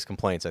that's the biggest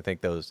complaints. I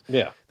think those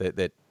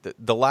that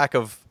the lack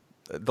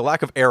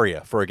of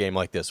area for a game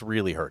like this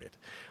really hurt it.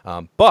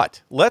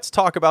 But let's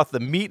talk about the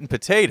meat and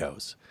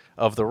potatoes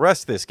of the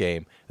rest of this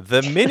game,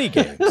 the mini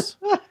games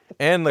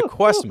and the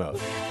quest mode.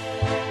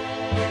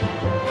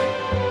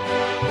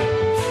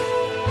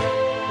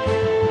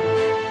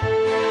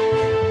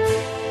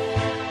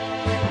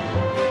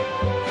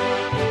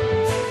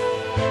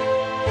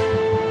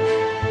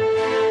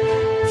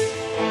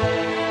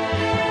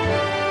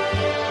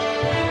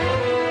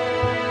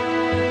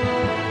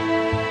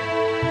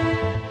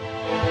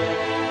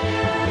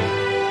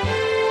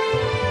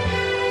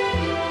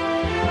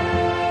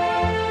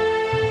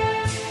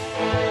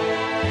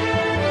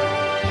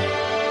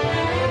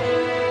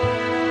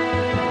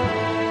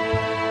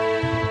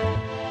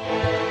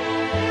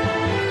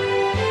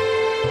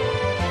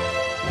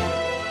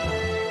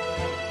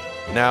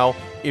 Now,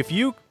 if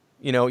you've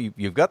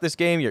got this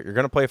game, you're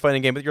going to play a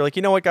fighting game, but you're like,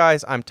 you know what,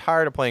 guys, I'm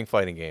tired of playing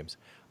fighting games.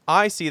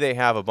 I see they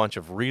have a bunch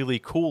of really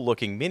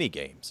cool-looking mini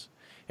games,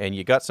 and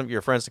you got some of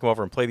your friends to come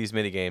over and play these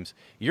mini games.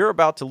 You're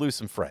about to lose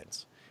some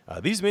friends.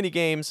 These mini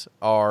games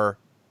are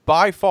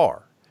by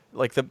far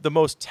like the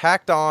most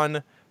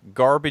tacked-on,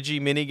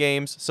 garbagey mini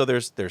games. So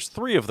there's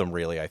 3 of them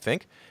really, I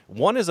think.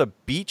 One is a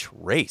beach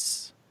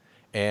race,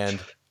 and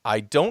I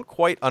don't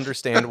quite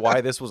understand why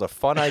this was a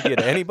fun idea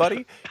to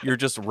anybody. You're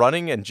just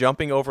running and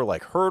jumping over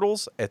like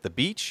hurdles at the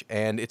beach,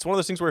 and it's one of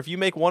those things where if you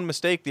make one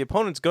mistake, the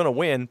opponent's going to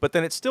win, but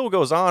then it still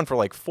goes on for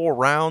like 4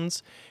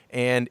 rounds,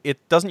 and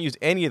it doesn't use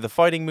any of the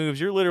fighting moves.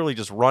 You're literally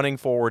just running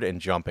forward and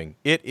jumping.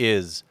 It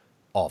is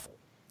awful.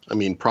 I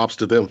mean, props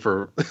to them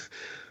for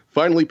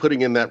finally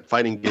putting in that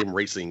fighting game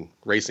racing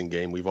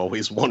game we've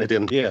always wanted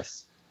in.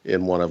 Yes.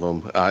 In one of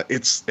them.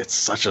 It's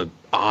such an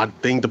odd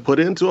thing to put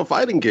into a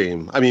fighting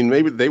game. I mean,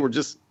 maybe they were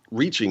just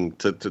reaching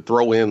to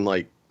throw in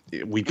like,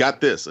 we got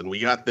this and we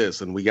got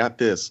this and we got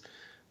this.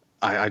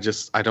 I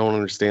don't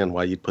understand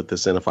why you'd put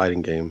this in a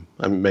fighting game.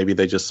 I mean, maybe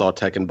they just saw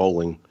Tekken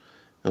Bowling.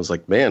 I was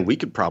like, man, we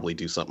could probably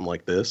do something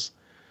like this.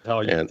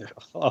 Oh, yeah. And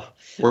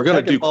we're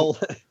gonna do.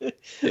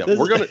 Yeah,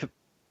 we're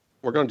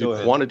gonna do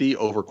ahead. quantity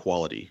over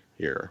quality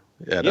here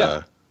at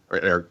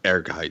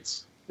Air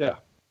Heights. Yeah.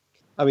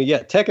 I mean,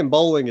 yeah, Tekken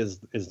Bowling is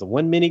the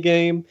one mini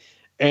game,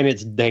 and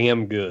it's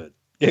damn good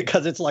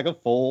because it's like a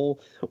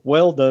full,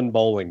 well done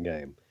bowling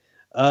game.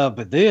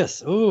 But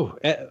this,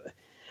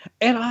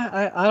 and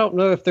I don't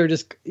know if they're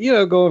just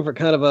going for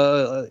kind of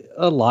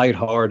a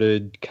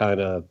lighthearted kind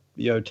of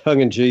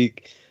tongue in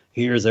cheek.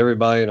 Here's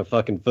everybody in a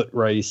fucking foot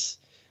race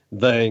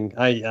thing.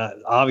 I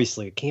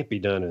obviously it can't be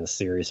done in a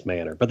serious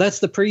manner, but that's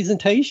the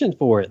presentation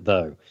for it,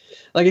 though.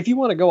 Like if you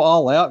want to go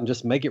all out and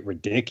just make it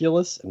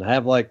ridiculous and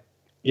have like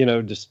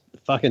just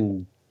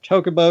fucking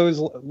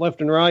chocobos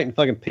left and right and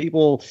fucking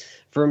people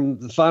from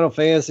the Final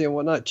Fantasy and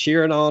whatnot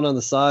cheering on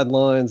the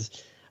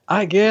sidelines,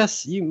 I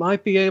guess you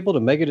might be able to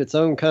make it its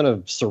own kind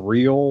of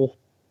surreal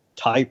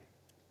type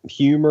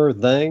humor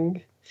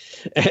thing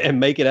and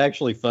make it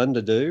actually fun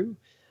to do.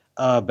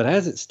 But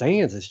as it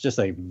stands, it's just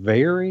a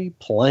very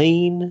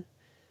plain,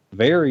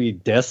 very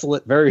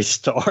desolate, very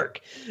stark,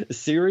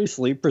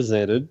 seriously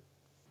presented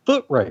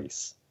foot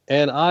race.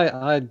 And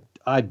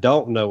I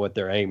don't know what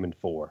they're aiming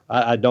for.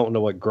 I don't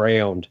know what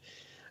ground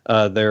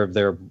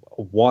they're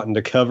wanting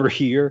to cover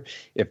here.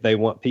 If they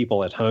want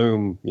people at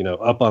home,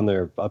 up on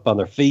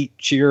their feet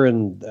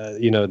cheering,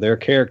 their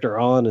character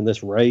on in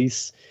this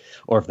race,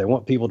 or if they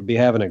want people to be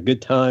having a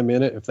good time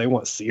in it, if they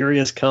want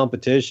serious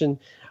competition.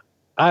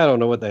 I don't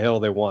know what the hell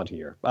they want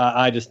here.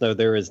 I just know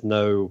there is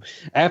no,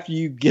 after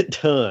you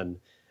get done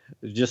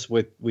just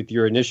with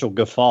your initial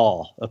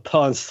guffaw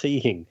upon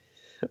seeing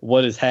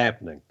what is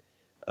happening,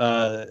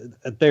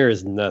 there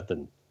is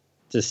nothing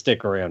to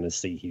stick around and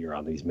see here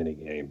on these mini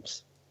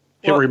games.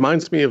 It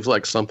reminds me of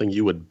like something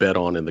you would bet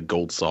on in the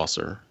Gold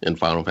Saucer in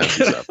Final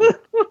Fantasy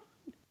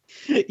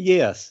VII.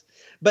 Yes,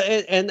 but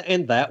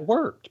and that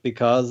worked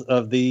because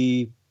of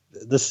the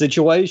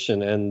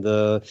situation and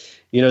the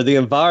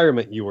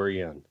environment you were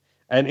in.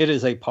 And it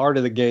is a part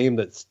of the game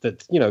that's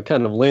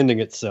kind of lending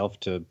itself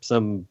to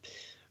some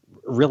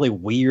really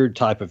weird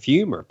type of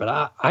humor. But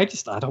I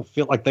don't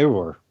feel like they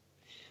were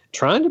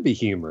trying to be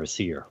humorous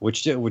here,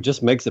 which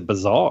just makes it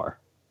bizarre.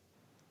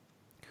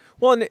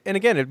 Well, and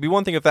again, it'd be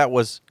one thing if that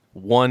was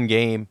one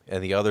game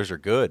and the others are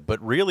good.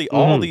 But really,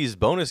 all these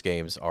bonus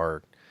games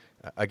are,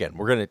 again,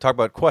 we're going to talk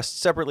about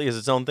Quest separately as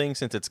its own thing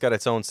since it's got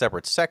its own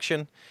separate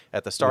section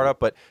at the startup.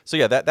 But so,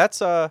 yeah,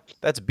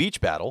 that's Beach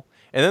Battle.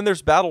 And then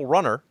there's Battle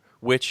Runner,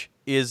 which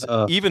is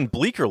even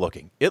bleaker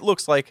looking. It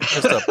looks like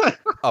just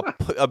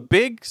a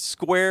big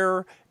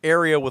square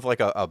area with like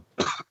a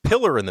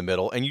pillar in the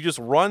middle, and you just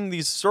run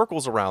these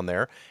circles around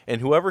there,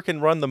 and whoever can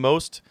run the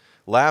most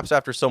laps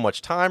after so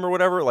much time or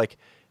whatever, like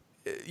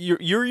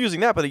you're using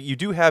that, but you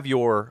do have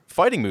your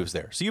fighting moves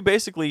there. So you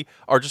basically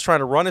are just trying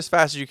to run as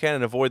fast as you can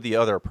and avoid the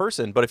other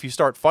person, but if you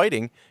start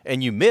fighting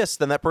and you miss,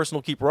 then that person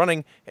will keep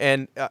running,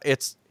 and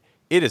it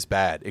is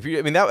bad.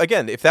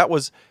 If that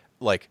was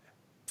like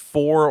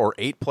 4 or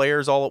 8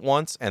 players all at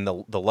once and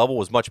the level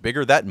was much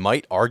bigger, that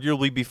might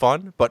arguably be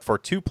fun, but for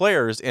 2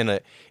 players in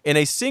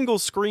a single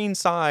screen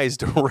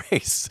sized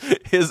race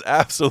is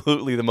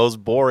absolutely the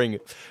most boring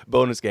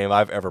bonus game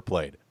I've ever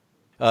played.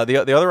 The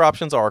other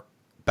options are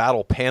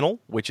Battle Panel,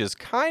 which is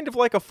kind of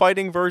like a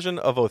fighting version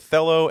of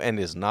Othello and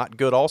is not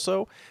good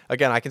also.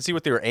 Again, I can see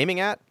what they were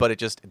aiming at, but it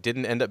just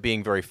didn't end up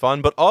being very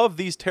fun. But of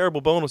these terrible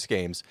bonus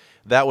games,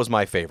 that was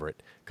my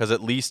favorite, because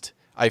at least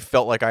I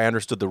felt like I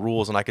understood the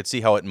rules and I could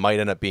see how it might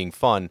end up being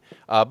fun,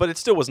 but it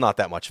still was not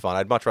that much fun.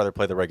 I'd much rather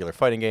play the regular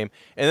fighting game.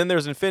 And then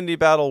there's Infinity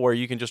Battle, where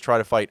you can just try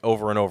to fight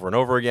over and over and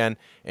over again,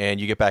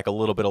 and you get back a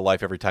little bit of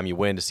life every time you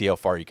win to see how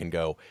far you can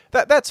go.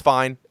 That's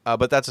fine,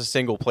 but that's a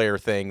single-player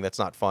thing. That's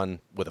not fun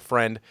with a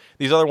friend.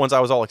 These other ones,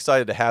 I was all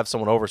excited to have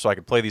someone over so I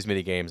could play these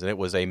mini games, and it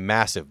was a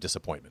massive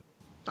disappointment.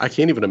 I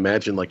can't even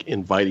imagine like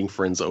inviting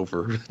friends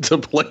over to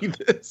play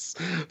this,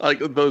 like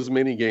those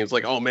mini games.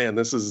 Like, oh man,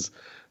 this is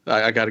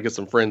I got to get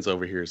some friends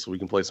over here so we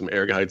can play some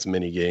Air Guides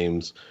mini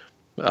games.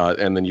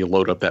 And then you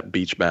load up that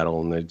beach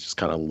battle, and they just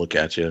kind of look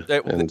at you.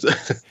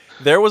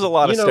 There was a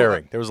lot of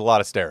staring. There was a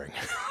lot of staring.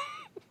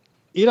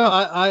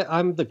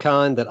 I'm the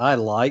kind that I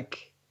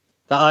like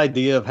the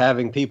idea of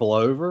having people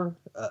over,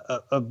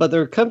 but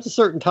there comes a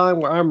certain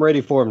time where I'm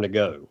ready for them to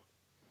go.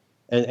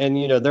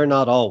 And they're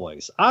not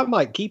always. I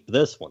might keep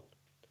this one,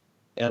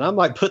 and I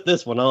might put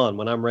this one on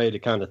when I'm ready to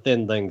kind of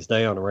thin things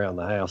down around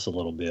the house a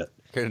little bit.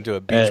 Get into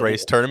a beach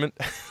race tournament.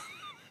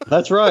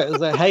 That's right. It's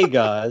like, hey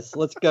guys,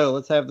 let's go.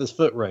 Let's have this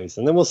foot race,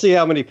 and then we'll see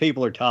how many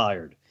people are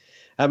tired,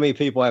 how many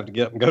people have to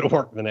get up and go to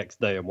work the next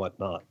day and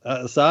whatnot.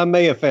 So I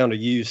may have found a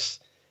use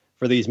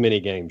for these mini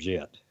games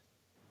yet.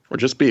 Or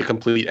just be a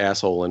complete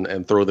asshole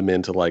and throw them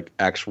into like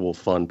actual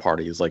fun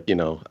parties, like throw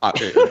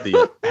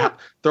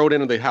it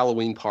into the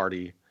Halloween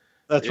party.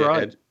 That's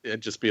right.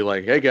 And just be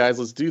like, hey guys,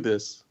 let's do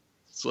this.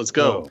 So let's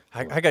go.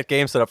 Oh, I got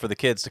games set up for the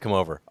kids to come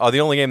over. Oh, the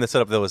only game that's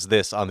set up though is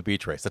this on the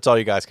beach race. That's all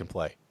you guys can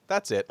play.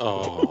 That's it.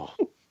 Oh.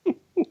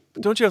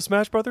 Don't you have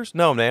Smash Brothers?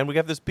 No, man. We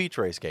have this beach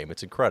race game.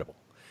 It's incredible.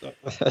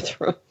 That's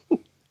right.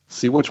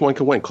 See which one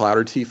can win, Cloud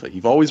or Tifa.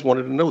 You've always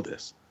wanted to know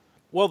this.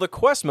 Well, the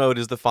quest mode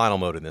is the final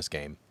mode in this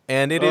game,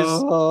 and it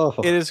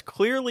is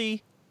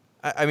clearly,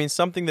 I mean,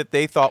 something that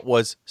they thought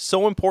was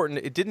so important.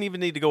 It didn't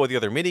even need to go with the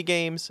other mini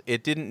games.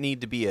 It didn't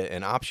need to be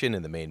an option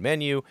in the main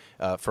menu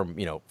from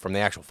the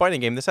actual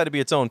fighting game. This had to be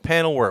its own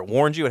panel where it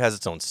warns you. It has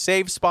its own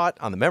save spot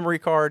on the memory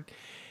card.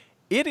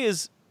 It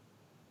is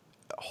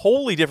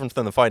wholly different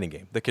than the fighting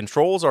game. The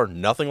controls are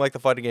nothing like the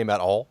fighting game at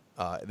all.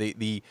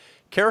 The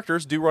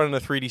characters do run in a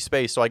 3D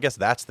space, so I guess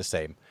that's the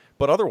same.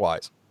 But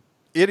otherwise,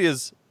 it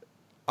is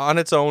on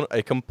its own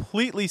a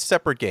completely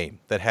separate game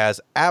that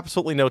has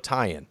absolutely no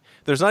tie-in.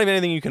 There's not even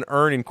anything you can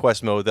earn in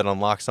quest mode that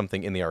unlocks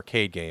something in the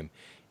arcade game.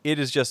 It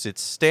is just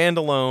its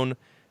standalone,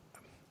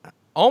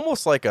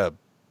 almost like a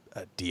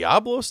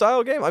Diablo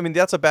style game. I mean,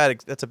 that's a bad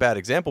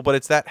example, but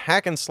it's that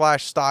hack and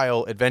slash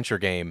style adventure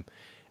game,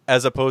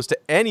 as opposed to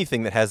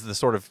anything that has the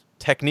sort of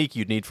technique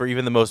you'd need for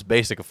even the most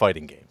basic of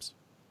fighting games.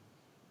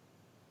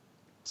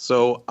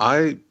 So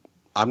I'm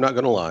not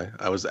going to lie.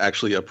 I was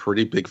actually a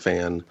pretty big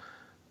fan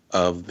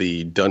of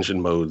the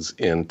dungeon modes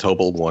in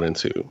Tobal 1 and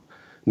 2.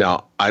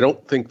 Now, I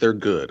don't think they're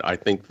good. I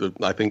think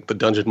the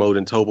dungeon mode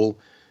in Tobal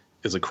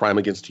is a crime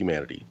against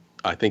humanity.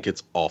 I think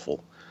it's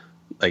awful.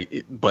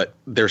 But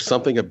there's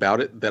something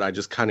about it that I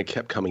just kind of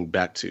kept coming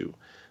back to,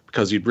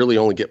 because you'd really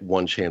only get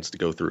one chance to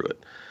go through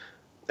it.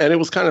 And it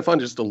was kind of fun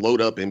just to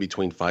load up in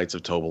between fights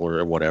of Tobal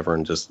or whatever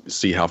and just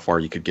see how far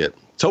you could get.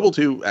 Tobal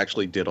 2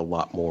 actually did a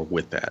lot more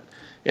with that.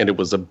 And it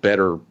was a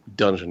better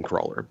dungeon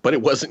crawler. But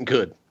it wasn't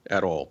good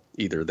at all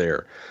either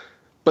there.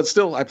 But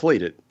still, I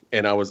played it.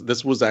 And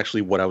this was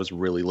actually what I was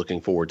really looking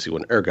forward to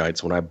in Air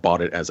Guides when I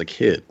bought it as a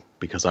kid,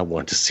 because I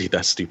wanted to see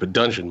that stupid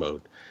dungeon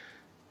mode.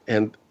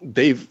 And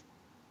they've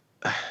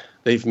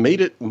made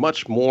it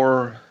much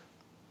more...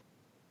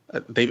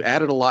 They've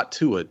added a lot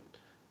to it.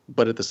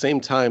 But at the same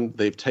time,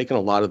 they've taken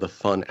a lot of the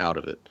fun out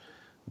of it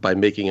by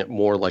making it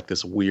more like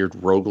this weird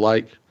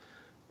roguelike.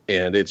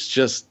 And it's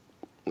just,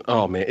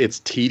 oh man, it's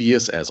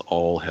tedious as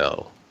all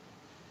hell.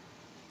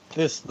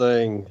 This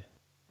thing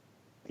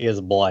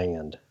is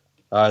bland.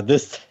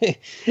 This thing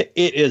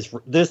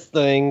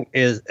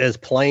is as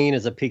plain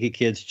as a picky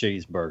kid's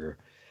cheeseburger.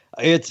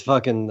 It's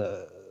fucking,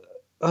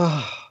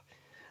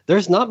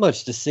 there's not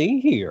much to see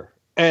here.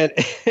 And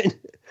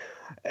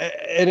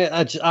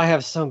I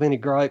have so many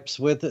gripes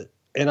with it.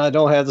 And I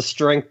don't have the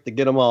strength to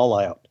get them all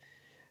out.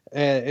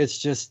 And it's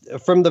just,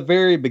 from the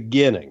very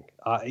beginning,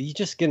 you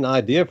just get an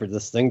idea for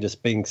this thing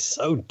just being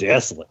so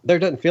desolate. There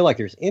doesn't feel like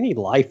there's any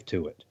life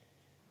to it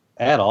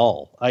at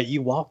all.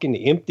 You walk into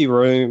empty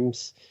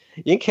rooms.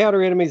 You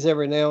encounter enemies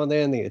every now and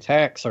then. The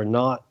attacks are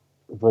not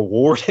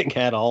rewarding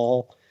at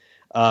all.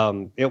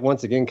 It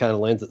once again kind of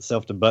lends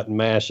itself to button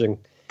mashing.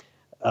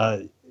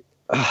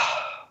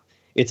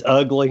 It's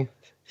ugly.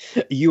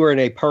 You are in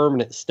a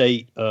permanent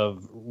state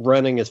of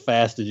running as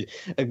fast as you.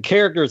 A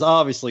character is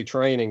obviously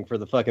training for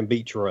the fucking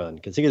beach run,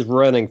 because he is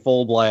running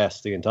full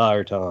blast the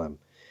entire time.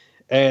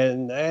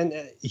 And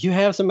you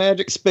have some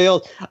magic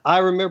spells. I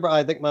remember,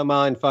 I think my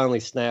mind finally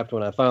snapped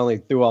when I finally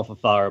threw off a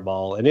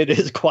fireball, and it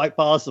is quite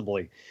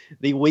possibly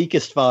the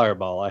weakest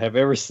fireball I have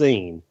ever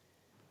seen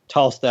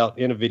tossed out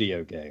in a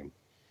video game.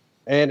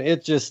 And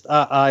it just,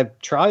 I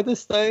tried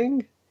this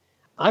thing.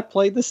 I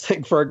played this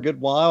thing for a good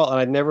while, and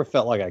I never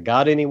felt like I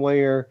got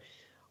anywhere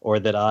or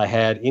that I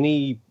had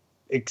any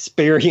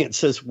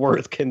experiences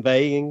worth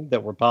conveying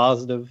that were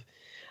positive.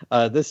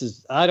 I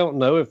don't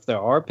know if there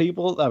are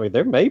people. I mean,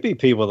 there may be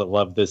people that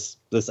love this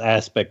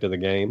aspect of the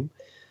game.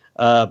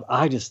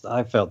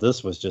 I felt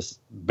this was just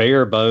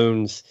bare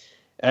bones.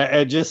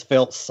 It just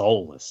felt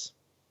soulless.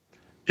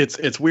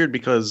 It's weird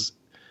because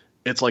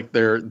it's like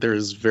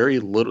there's very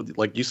little,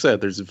 like you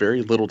said, there's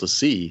very little to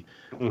see,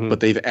 but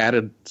they've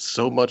added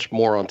so much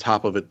more on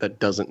top of it that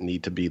doesn't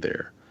need to be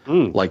there.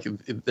 Like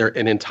they're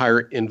an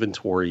entire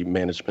inventory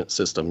management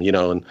system,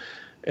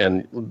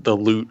 and the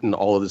loot and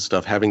all of this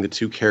stuff, having the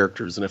two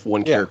characters. And if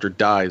one character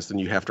dies, then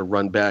you have to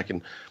run back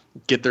and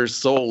get their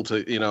soul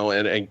to,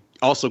 and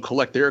also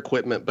collect their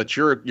equipment, but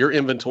your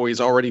inventory is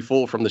already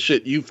full from the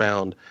shit you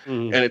found,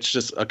 and it's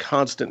just a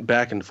constant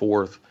back and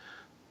forth.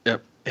 And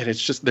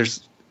it's just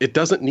it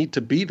doesn't need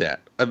to be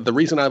that. The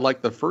reason I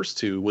liked the first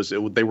two was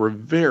they were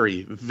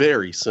very,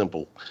 very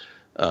simple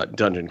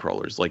dungeon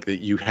crawlers. Like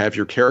you have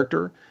your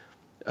character,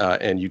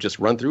 and you just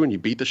run through and you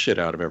beat the shit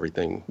out of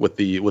everything with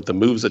the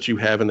moves that you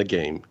have in the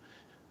game.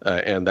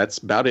 And that's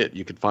about it.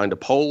 You could find a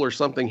pole or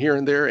something here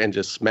and there and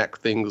just smack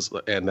things,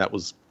 and that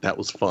was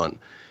fun.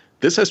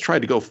 This has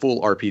tried to go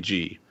full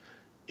RPG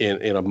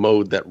in a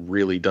mode that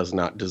really does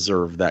not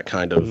deserve that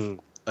kind of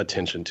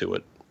attention to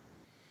it.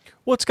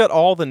 Well, it's got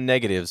all the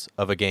negatives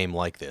of a game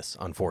like this,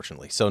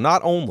 unfortunately. So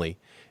not only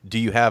do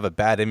you have a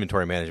bad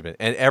inventory management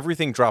and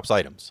everything drops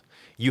items,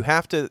 you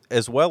have to,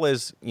 as well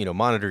as,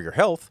 monitor your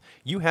health,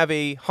 you have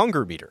a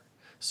hunger meter.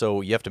 So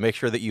you have to make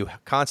sure that you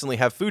constantly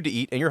have food to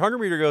eat, and your hunger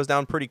meter goes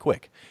down pretty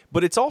quick.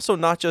 But it's also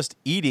not just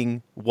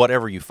eating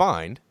whatever you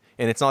find,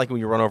 and it's not like when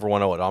you run over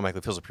one, it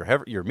automatically fills up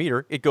your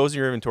meter. It goes in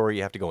your inventory,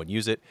 you have to go and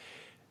use it.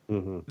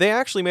 They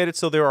actually made it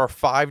so there are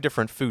 5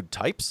 different food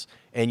types,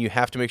 and you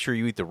have to make sure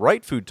you eat the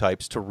right food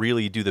types to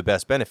really do the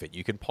best benefit.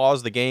 You can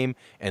pause the game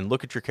and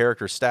look at your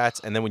character's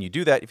stats, and then when you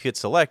do that, if you hit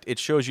select, it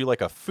shows you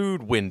like a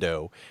food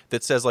window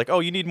that says like,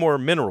 oh, you need more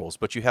minerals,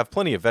 but you have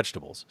plenty of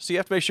vegetables. So you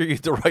have to make sure you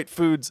eat the right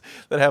foods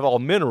that have all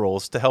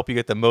minerals to help you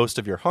get the most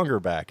of your hunger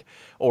back,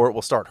 or it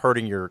will start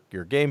hurting your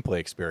gameplay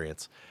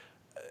experience.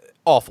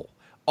 Awful.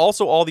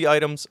 Also, all the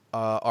items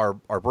are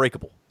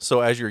breakable.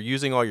 So as you're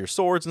using all your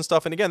swords and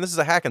stuff, and again, this is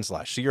a hack and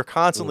slash, so you're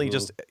constantly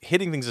just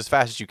hitting things as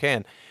fast as you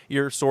can,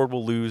 your sword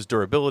will lose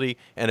durability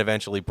and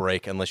eventually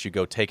break unless you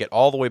go take it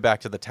all the way back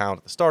to the town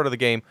at the start of the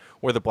game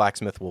where the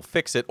blacksmith will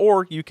fix it,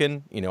 or you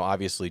can,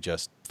 obviously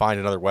just find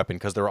another weapon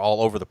because they're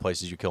all over the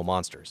place as you kill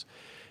monsters.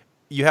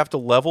 You have to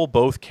level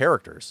both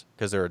characters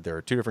because there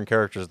are 2 different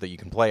characters that you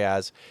can play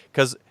as,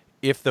 because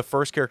if the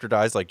first character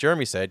dies, like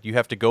Jeremy said, you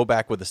have to go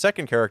back with the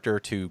second character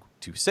to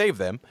save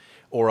them,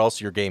 or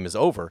else your game is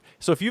over.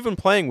 So if you've been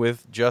playing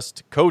with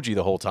just Koji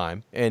the whole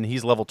time, and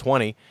he's level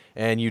 20,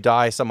 and you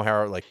die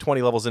somehow like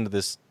 20 levels into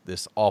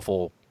this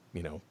awful,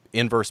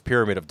 inverse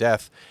pyramid of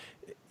death,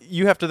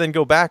 you have to then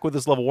go back with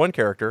this level 1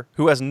 character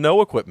who has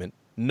no equipment,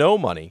 no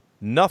money,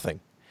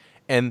 nothing,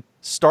 and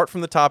start from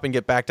the top and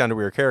get back down to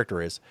where your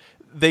character is.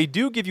 They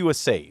do give you a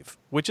save,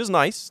 which is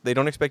nice. They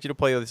don't expect you to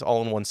play this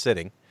all in one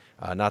sitting.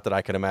 Not that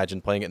I can imagine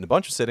playing it in a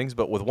bunch of sittings,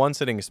 but with one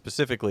sitting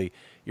specifically,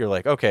 you're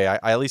like, okay,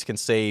 I at least can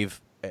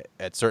save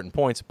at certain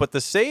points. But the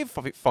save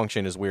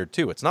function is weird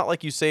too. It's not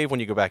like you save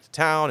when you go back to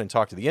town and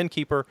talk to the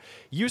innkeeper.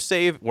 You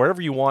save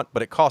wherever you want,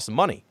 but it costs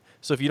money.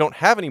 So if you don't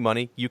have any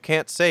money, you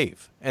can't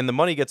save. And the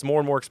money gets more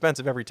and more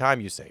expensive every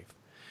time you save.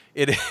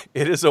 It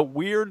is a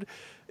weird...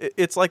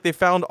 It's like they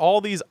found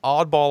all these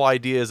oddball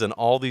ideas in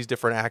all these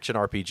different action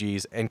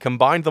RPGs and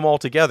combined them all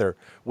together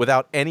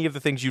without any of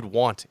the things you'd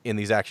want in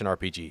these action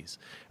RPGs.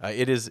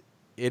 It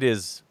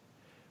is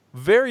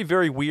very,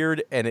 very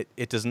weird, and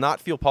it does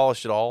not feel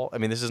polished at all. I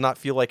mean, this does not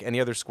feel like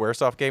any other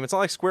Squaresoft game. It's not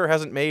like Square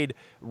hasn't made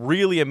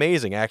really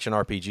amazing action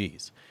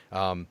RPGs.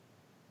 One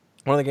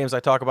of the games I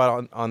talk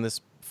about on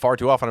this far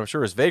too often, I'm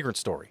sure, is Vagrant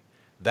Story.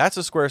 That's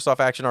a Squaresoft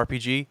action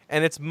RPG,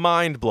 and it's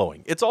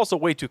mind-blowing. It's also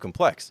way too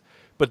complex.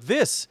 But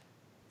this...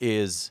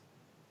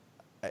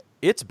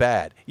 it's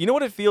bad. You know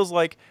what it feels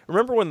like?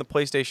 Remember when the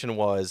PlayStation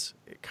was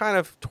kind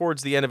of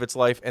towards the end of its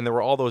life and there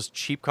were all those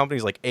cheap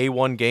companies like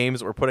A1 Games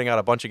that were putting out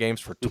a bunch of games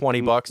for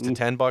 $20 to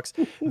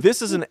 $10?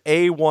 This is an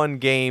A1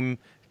 game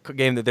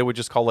that they would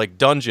just call like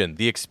Dungeon,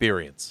 the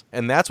Experience.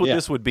 And that's what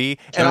this would be.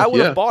 And I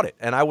would have bought it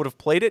and I would have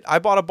played it. I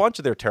bought a bunch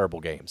of their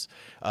terrible games.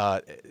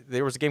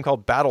 There was a game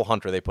called Battle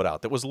Hunter they put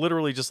out that was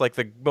literally just like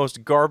the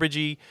most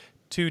garbagey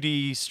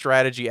 2D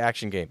strategy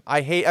action game.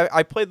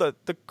 I played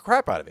the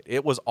crap out of it.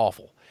 It was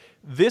awful.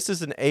 This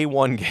is an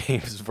A1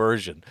 Games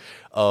version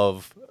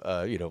of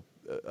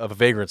of a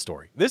Vagrant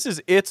Story.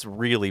 It's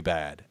really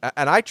bad.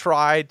 And I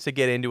tried to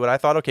get into it. I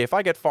thought, okay, if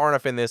I get far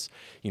enough in this,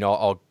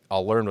 I'll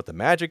learn what the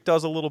magic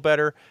does a little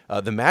better.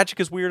 The magic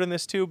is weird in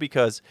this too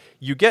because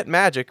you get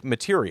magic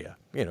materia,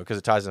 because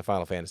it ties into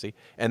Final Fantasy,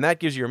 and that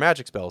gives you your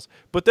magic spells.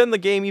 But then the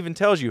game even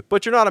tells you,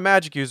 but you're not a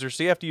magic user,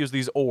 so you have to use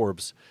these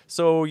orbs.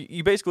 So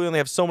you basically only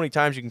have so many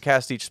times you can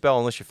cast each spell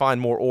unless you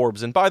find more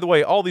orbs. And by the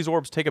way, all these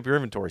orbs take up your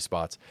inventory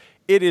spots.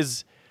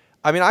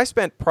 I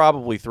spent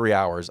probably 3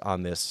 hours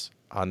on this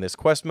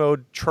quest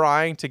mode,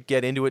 trying to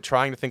get into it,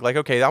 trying to think like,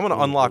 okay, I'm going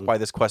to unlock why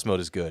this quest mode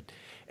is good.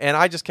 And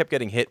I just kept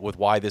getting hit with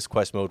why this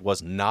quest mode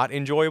was not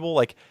enjoyable.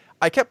 Like,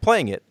 I kept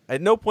playing it.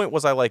 At no point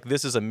was I like,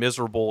 this is a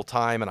miserable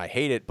time and I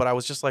hate it. But I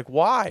was just like,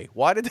 why?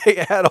 Why did they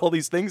add all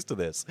these things to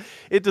this?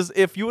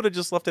 If you would have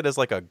just left it as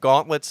like a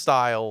gauntlet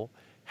style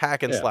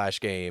hack and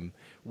slash game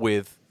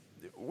with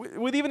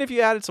even if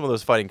you added some of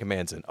those fighting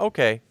commands in,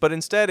 okay. But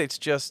instead, it's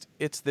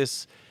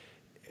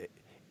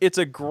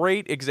a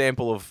great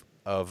example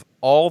of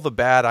all the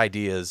bad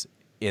ideas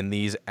in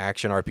these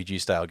action RPG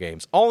style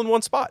games, all in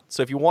one spot.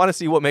 So if you want to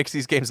see what makes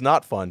these games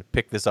not fun,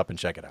 pick this up and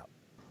check it out.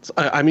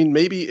 I mean,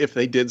 maybe if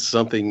they did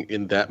something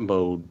in that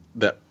mode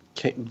that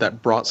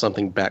that brought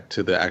something back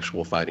to the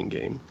actual fighting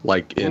game,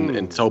 like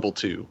in Tobal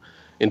 2.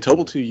 In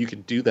Tobal 2, you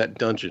could do that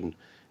dungeon,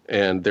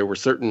 and there were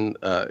certain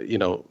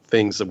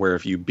things where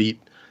if you beat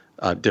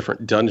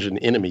different dungeon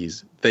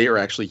enemies, they are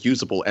actually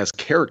usable as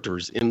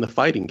characters in the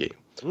fighting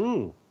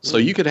game. So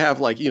you could have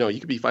you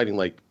could be fighting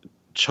like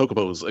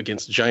chocobos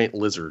against giant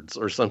lizards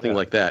or something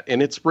like that,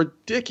 and it's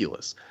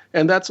ridiculous.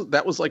 And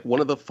that was like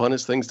one of the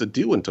funnest things to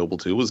do in Tobal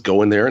 2 was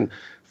go in there and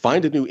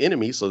find a new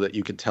enemy so that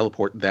you could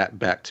teleport that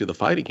back to the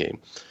fighting game.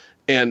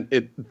 And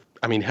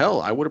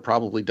hell, I would have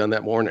probably done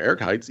that more in Eric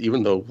Heights,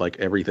 even though like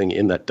everything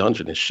in that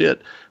dungeon is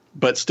shit.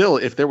 But still,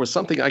 if there was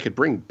something I could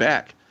bring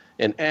back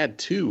and add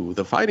to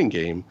the fighting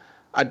game,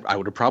 I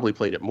would have probably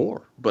played it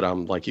more. But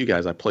I'm like you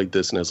guys, I played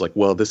this and I was like,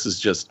 well, this is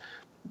just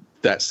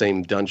that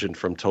same dungeon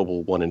from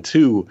Tobal 1 and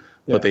 2,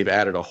 but they've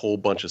added a whole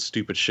bunch of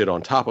stupid shit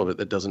on top of it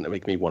that doesn't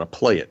make me want to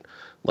play it.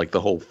 Like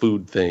the whole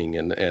food thing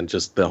and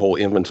just the whole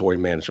inventory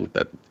management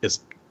that is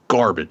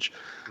garbage.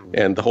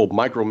 And the whole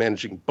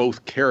micromanaging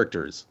both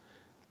characters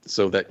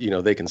so that,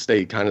 they can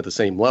stay kind of the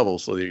same level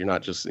so that you're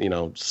not just,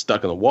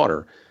 stuck in the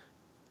water.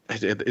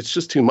 It's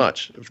just too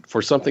much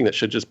for something that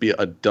should just be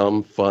a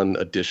dumb, fun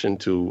addition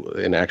to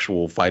an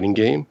actual fighting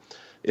game.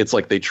 It's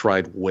like they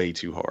tried way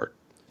too hard.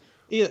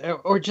 Yeah,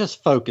 or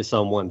just focus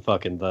on one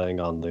fucking thing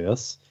on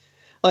this.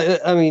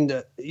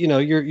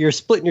 You're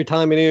splitting your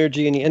time and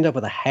energy, and you end up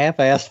with a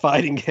half-assed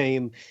fighting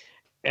game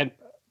and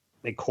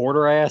a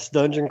quarter-ass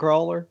dungeon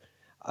crawler.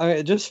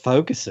 Just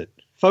focus it.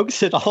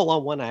 Focus it all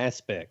on one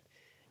aspect.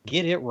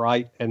 Get it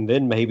right, and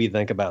then maybe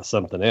think about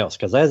something else.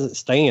 Because as it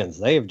stands,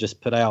 they have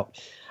just put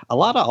out a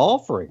lot of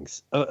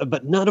offerings,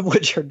 but none of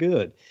which are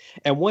good.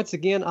 And once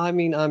again,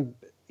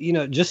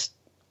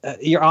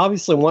 you're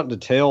obviously wanting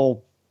to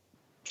tell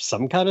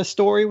some kind of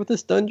story with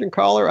this dungeon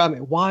crawler.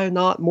 Why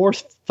not more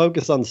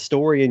focus on the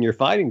story in your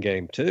fighting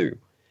game too?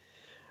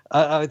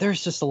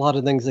 There's just a lot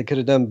of things they could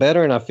have done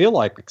better, and I feel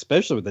like,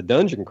 especially with the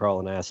dungeon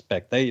crawling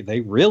aspect,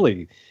 they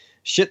really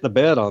shit the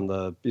bed on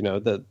the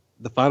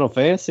Final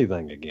Fantasy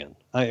thing again.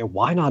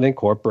 Why not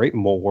incorporate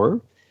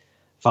more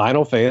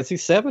Final Fantasy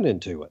VII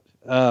into it?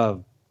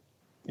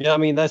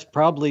 That's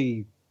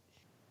probably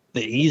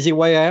the easy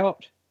way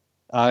out.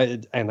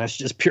 And that's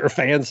just pure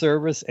fan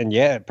service. And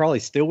yeah, it probably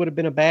still would have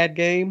been a bad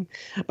game,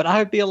 but I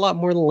would be a lot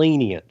more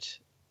lenient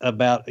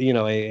about,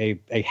 a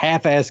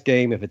half-assed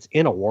game if it's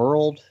in a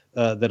world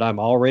that I'm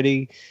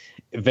already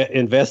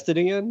invested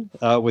in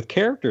with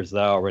characters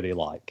that I already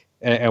like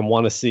and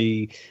want to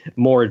see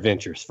more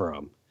adventures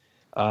from.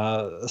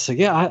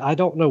 I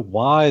don't know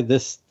why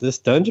this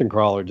dungeon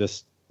crawler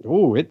just,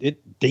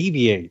 it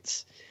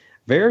deviates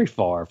very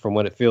far from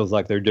what it feels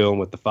like they're doing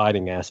with the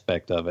fighting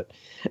aspect of it.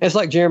 It's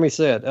like Jeremy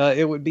said,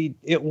 it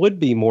would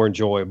be more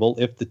enjoyable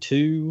if the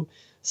two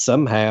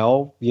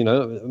somehow,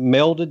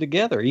 melded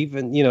together.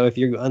 Even, if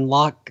you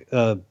unlock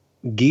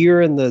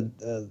gear in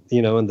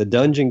the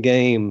dungeon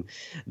game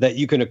that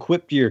you can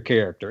equip to your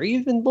character,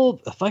 even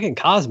fucking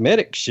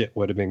cosmetic shit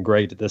would have been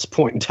great at this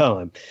point in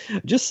time.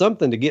 Just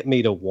something to get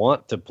me to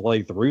want to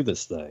play through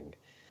this thing.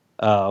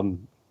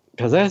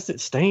 Because as it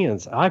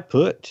stands, I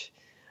put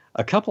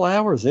a couple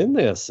hours in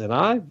this, and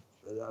I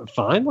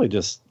finally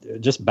just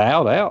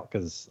bowed out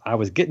because I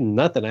was getting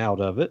nothing out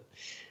of it.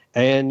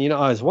 And,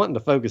 I was wanting to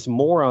focus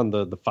more on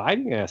the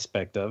fighting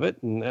aspect of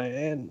it.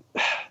 And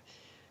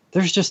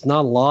there's just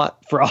not a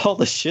lot for all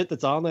the shit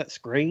that's on that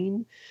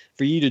screen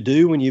for you to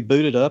do when you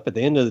boot it up. At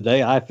the end of the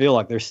day, I feel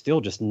like there's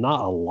still just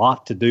not a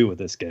lot to do with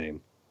this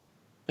game.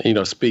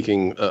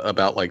 Speaking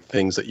about like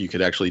things that you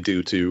could actually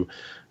do to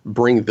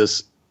bring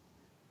this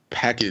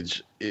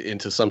package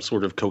into some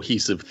sort of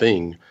cohesive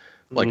thing.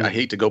 Like, I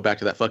hate to go back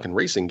to that fucking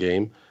racing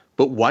game,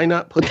 but why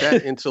not put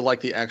that into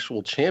like the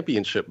actual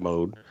championship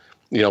mode?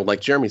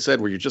 Like Jeremy said,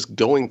 where you're just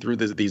going through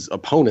these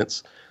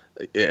opponents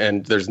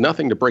and there's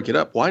nothing to break it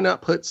up. Why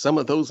not put some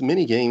of those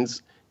mini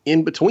games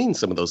in between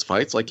some of those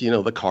fights? Like,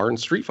 the car and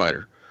Street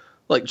Fighter,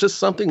 like just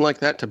something like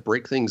that to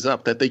break things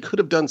up that they could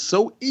have done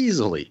so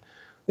easily,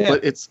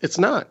 but it's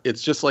not.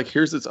 It's just like,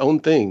 here's its own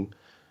thing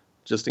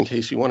just in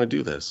case you want to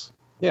do this.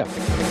 Yeah.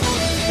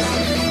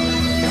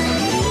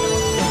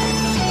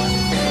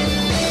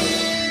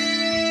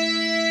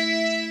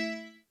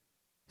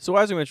 So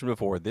as we mentioned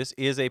before, this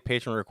is a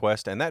patron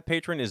request, and that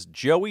patron is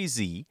Joey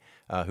Z,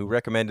 who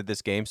recommended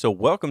this game. So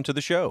welcome to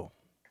the show.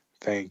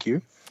 Thank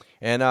you.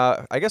 And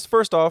I guess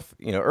first off,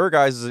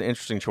 Erguys is an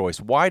interesting choice.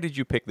 Why did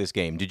you pick this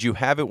game? Did you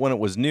have it when it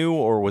was new,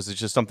 or was it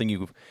just something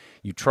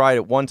you tried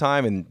at one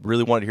time and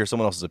really wanted to hear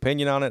someone else's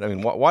opinion on it?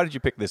 Why did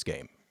you pick this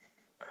game?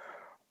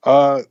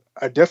 I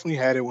definitely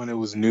had it when it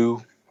was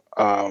new.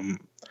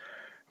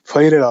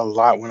 Played it a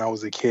lot when I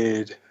was a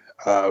kid.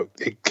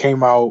 It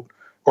came out,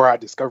 or I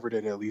discovered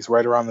it at least,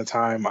 right around the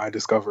time I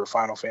discovered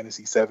Final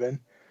Fantasy VII.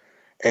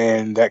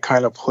 And that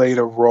kind of played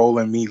a role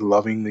in me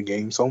loving the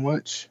game so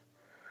much.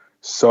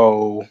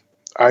 So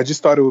I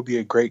just thought it would be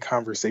a great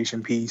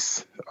conversation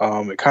piece.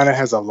 It kind of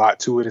has a lot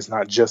to it. It's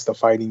not just a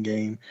fighting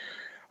game.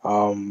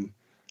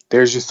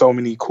 There's just so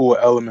many cool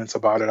elements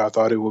about it. I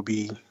thought it would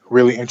be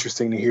really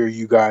interesting to hear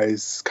you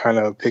guys kind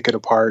of pick it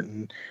apart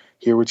and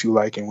hear what you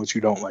like and what you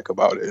don't like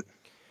about it.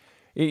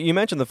 You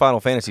mentioned the Final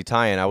Fantasy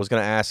tie-in. I was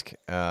going to ask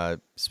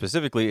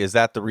specifically, is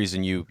that the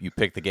reason you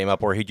picked the game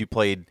up, or had you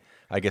played,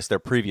 I guess, their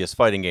previous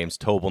fighting games,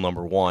 Tobal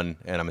 #1,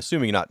 and I'm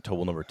assuming not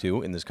Tobal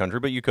 #2 in this country,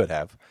 but you could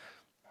have.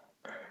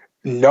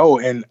 No,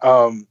 and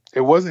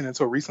it wasn't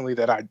until recently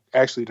that I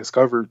actually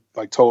discovered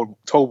like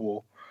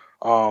Tobal,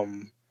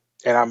 and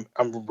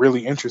I'm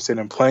really interested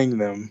in playing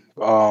them.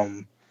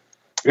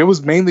 It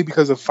was mainly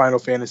because of Final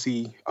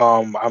Fantasy.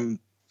 I'm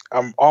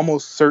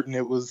almost certain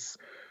it was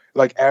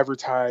like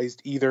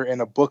advertised either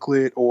in a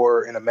booklet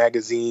or in a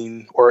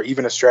magazine or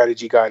even a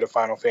strategy guide of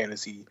Final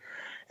Fantasy.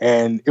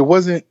 And it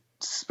wasn't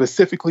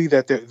specifically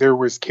that there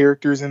was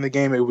characters in the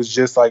game. It was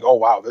just like, oh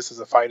wow, this is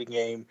a fighting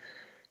game.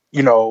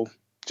 You know,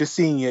 just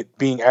seeing it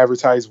being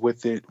advertised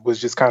with it was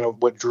just kind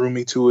of what drew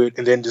me to it.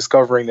 And then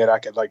discovering that I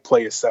could like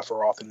play as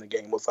Sephiroth in the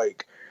game was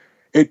like,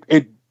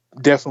 it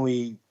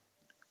definitely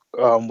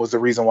was the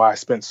reason why I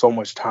spent so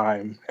much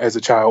time as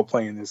a child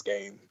playing this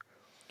game.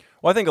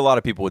 Well, I think a lot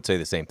of people would say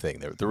the same thing.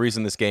 The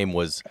reason this game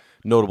was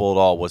notable at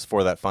all was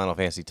for that Final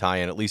Fantasy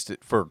tie-in, at least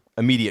for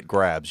immediate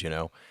grabs, you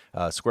know.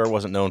 Square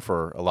wasn't known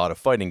for a lot of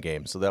fighting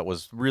games, so that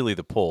was really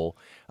the pull.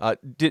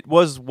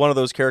 Was one of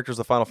those characters,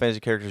 the Final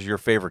Fantasy characters, your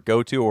favorite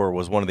go-to, or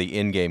was one of the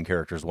in-game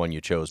characters one you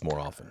chose more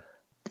often?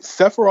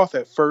 Sephiroth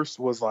at first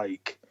was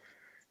like,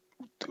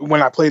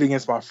 when I played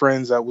against my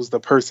friends, that was the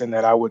person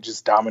that I would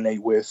just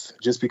dominate with,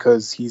 just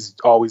because he's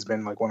always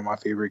been like one of my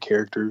favorite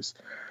characters.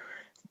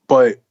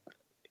 But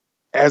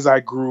as I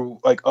grew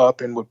like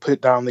up and would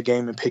put down the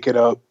game and pick it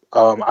up,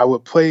 I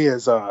would play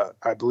as I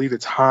believe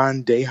it's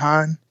Han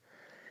Daehan.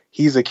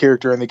 He's a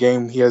character in the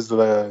game. He has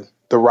the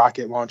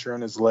rocket launcher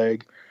on his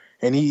leg,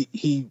 and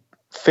he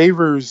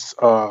favors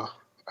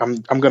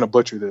I'm gonna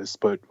butcher this,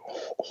 but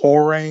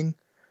Hwoarang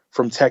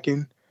from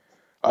Tekken.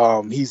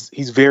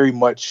 He's very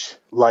much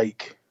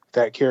like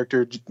that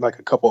character, like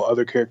a couple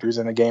other characters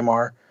in the game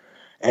are,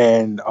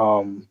 and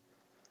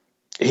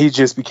he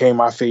just became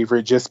my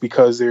favorite just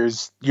because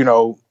there's, you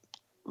know,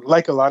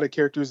 like a lot of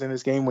characters in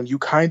this game, when you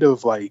kind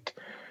of like,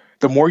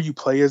 the more you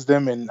play as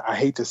them, and I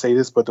hate to say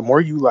this, but the more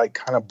you like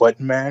kind of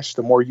button mash,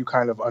 the more you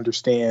kind of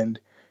understand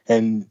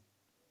and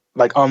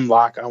like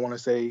unlock, I want to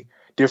say,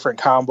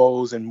 different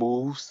combos and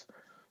moves.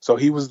 So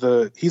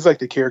he's like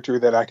the character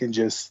that I can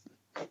just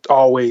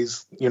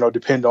always, you know,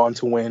 depend on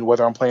to win,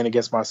 whether I'm playing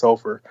against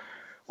myself or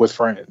with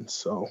friends.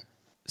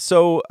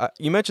 So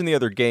you mentioned the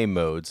other game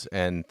modes,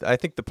 and I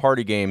think the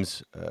party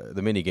games,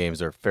 the mini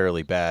games, are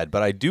fairly bad,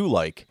 but I do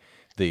like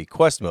the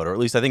quest mode, or at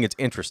least I think it's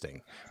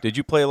interesting. Did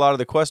you play a lot of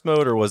the quest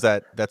mode, or was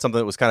that something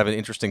that was kind of an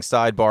interesting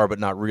sidebar, but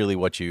not really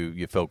what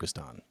you focused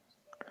on?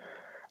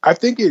 I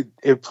think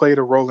it played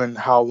a role in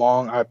how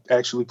long I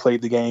actually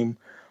played the game,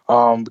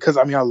 because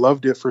I mean, I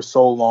loved it for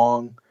so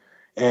long,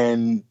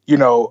 and you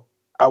know,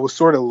 I was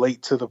sort of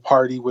late to the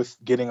party with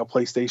getting a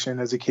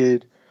PlayStation as a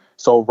kid.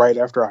 So right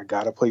after I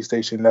got a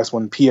PlayStation, that's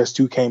when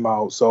PS2 came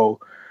out. So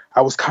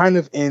I was kind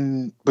of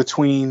in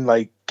between,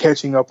 like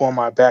catching up on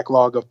my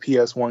backlog of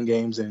PS1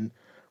 games and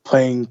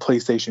playing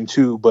PlayStation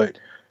 2. But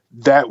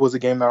that was a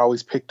game that I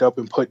always picked up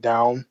and put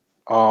down.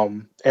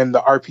 And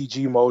the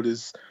RPG mode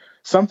is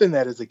something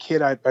that as a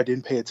kid I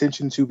didn't pay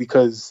attention to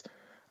because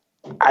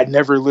I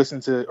never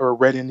listened to or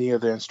read any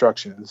of the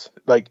instructions,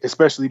 like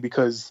especially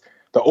because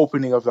the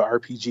opening of the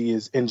RPG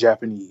is in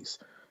Japanese.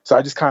 So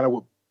I just kind of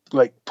would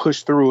like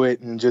push through it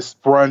and just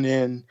run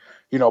in,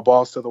 you know,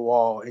 balls to the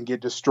wall and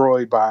get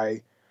destroyed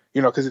by,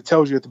 you know, because it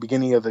tells you at the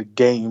beginning of the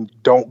game,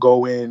 don't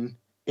go in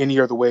any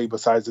other way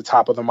besides the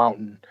top of the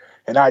mountain.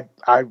 And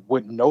I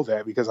wouldn't know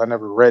that because I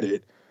never read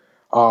it.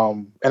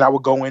 And I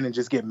would go in and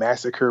just get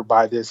massacred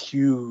by this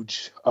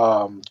huge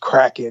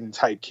Kraken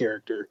type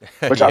character,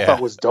 which I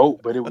thought was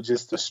dope, but it would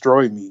just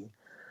destroy me.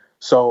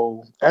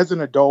 So as an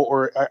adult,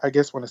 or I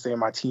guess when I say in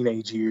my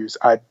teenage years,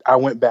 I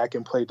went back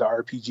and played the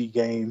RPG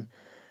game,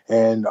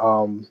 and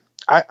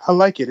I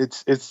like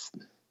it. It's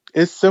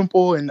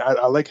simple, and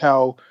I like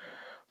how,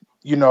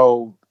 you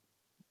know,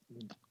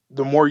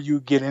 the more you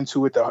get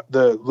into it,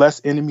 the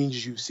less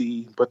enemies you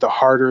see, but the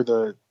harder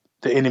the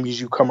enemies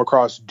you come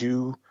across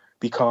do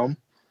become.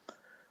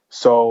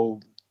 So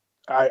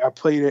I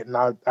played it, and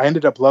I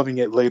ended up loving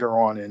it later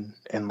on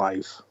in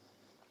life.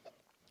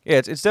 Yeah,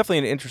 it's definitely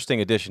an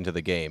interesting addition to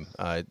the game.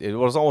 It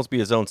will almost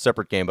be its own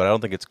separate game, but I don't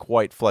think it's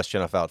quite fleshed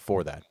enough out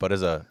for that. But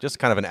as a just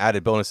kind of an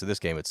added bonus to this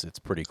game, it's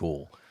pretty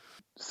cool.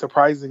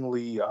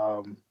 Surprisingly,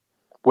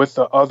 with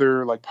the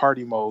other like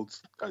party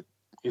modes,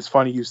 it's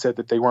funny you said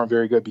that they weren't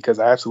very good because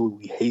I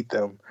absolutely hate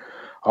them.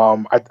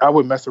 I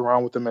would mess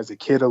around with them as a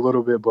kid a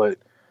little bit, but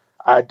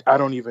I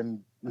don't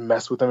even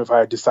mess with them if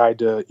I decide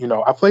to. You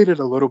know, I played it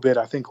a little bit,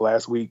 I think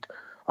last week,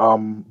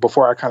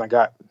 before I kind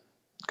of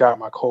got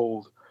my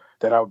cold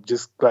that I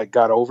just like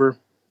got over,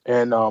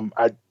 and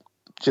I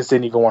just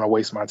didn't even want to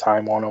waste my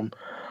time on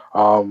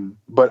them.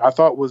 But I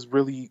thought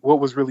what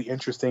was really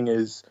interesting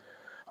is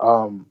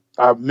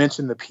I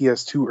mentioned the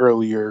PS2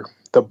 earlier.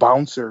 The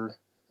Bouncer,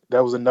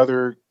 that was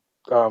another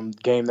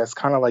game that's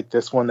kind of like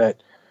this one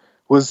that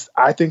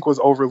I think was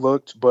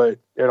overlooked, but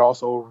it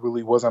also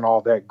really wasn't all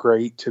that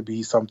great to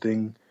be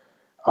something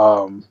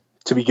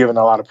to be given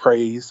a lot of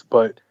praise,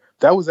 but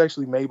that was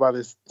actually made by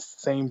the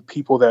same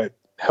people that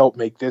helped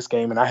make this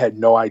game, and I had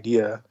no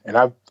idea. And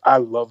I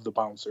love the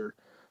Bouncer,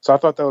 so I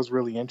thought that was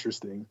really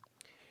interesting.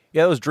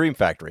 Yeah, that was Dream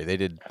Factory. They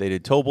did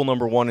Tobal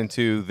number 1 and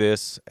 2,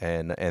 this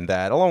and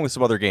that, along with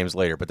some other games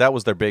later. But that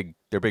was their big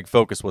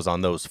focus was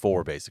on those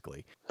 4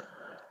 basically.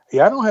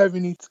 Yeah, I don't have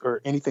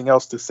anything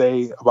else to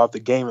say about the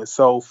game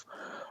itself,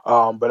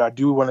 but I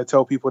do want to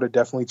tell people to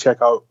definitely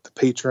check out the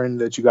Patreon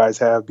that you guys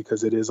have,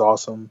 because it is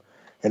awesome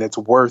and it's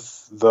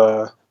worth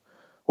the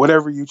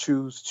whatever you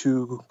choose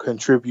to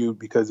contribute,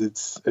 because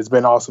it's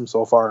been awesome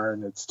so far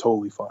and it's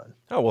totally fun.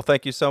 Oh, well,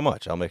 thank you so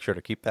much. I'll make sure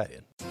to keep that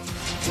in.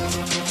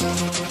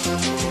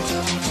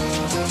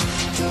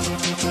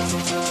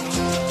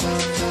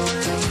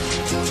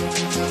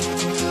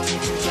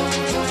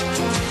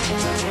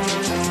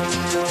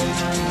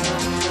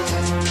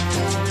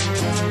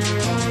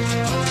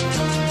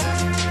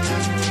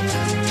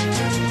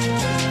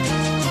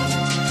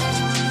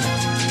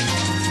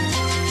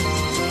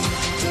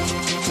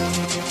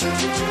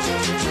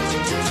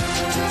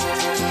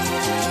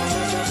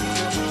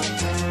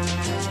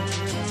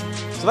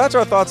 So that's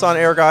our thoughts on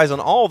Air Guys, on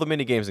all the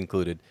mini games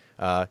included.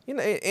 An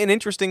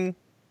interesting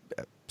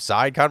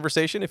side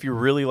conversation if you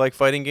really like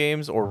fighting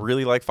games or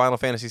really like Final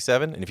Fantasy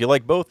VII. And if you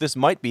like both, this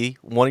might be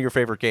one of your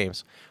favorite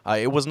games.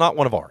 It was not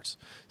one of ours.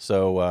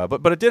 So,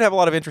 but it did have a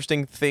lot of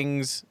interesting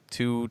things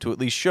to at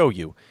least show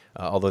you,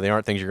 although they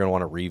aren't things you're going to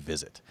want to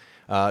revisit.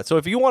 So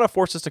if you want to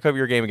force us to cover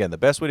your game again, the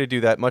best way to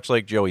do that, much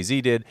like Joey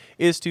Z did,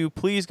 is to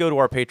please go to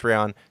our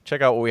Patreon,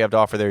 check out what we have to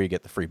offer there. You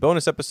get the free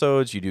bonus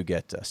episodes, you do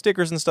get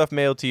stickers and stuff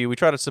mailed to you. We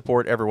try to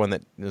support everyone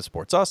that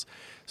supports us.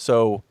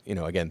 So,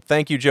 again,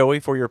 thank you,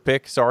 Joey, for your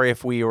pick. Sorry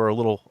if we were a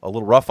little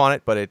rough on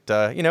it, but it,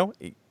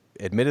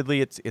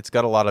 admittedly, it's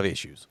got a lot of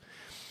issues.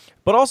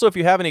 But also, if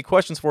you have any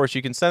questions for us,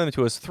 you can send them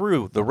to us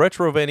through the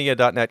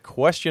Retrovania.net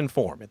question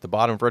form. At the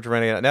bottom of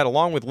Retrovania.net,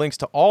 along with links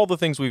to all the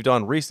things we've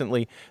done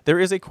recently, there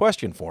is a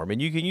question form,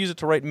 and you can use it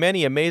to write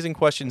many amazing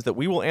questions that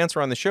we will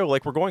answer on the show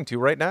like we're going to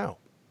right now.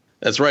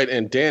 That's right,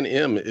 and Dan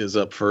M. is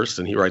up first,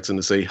 and he writes in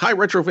to say, "Hi,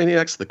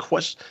 Retrovaniacs,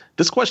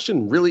 this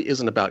question really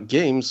isn't about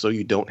games, so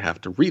you don't have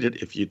to read it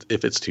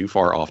if it's too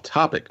far off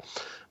topic.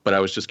 But I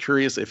was just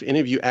curious if any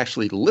of you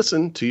actually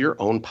listen to your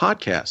own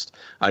podcast.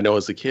 I know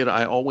as a kid,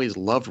 I always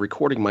loved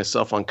recording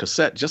myself on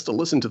cassette just to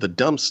listen to the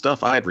dumb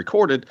stuff I had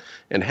recorded,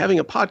 and having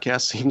a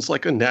podcast seems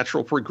like a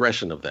natural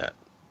progression of that."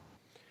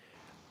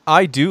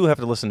 I do have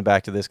to listen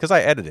back to this because I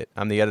edit it.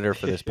 I'm the editor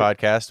for this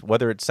podcast.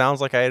 Whether it sounds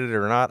like I edit it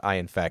or not, I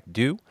in fact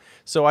do.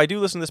 So I do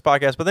listen to this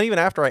podcast, but then even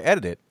after I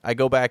edit it, I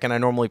go back and I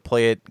normally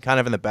play it kind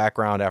of in the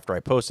background after I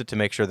post it to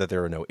make sure that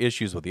there are no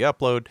issues with the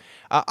upload.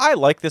 I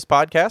like this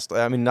podcast.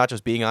 I mean, not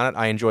just being on it,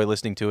 I enjoy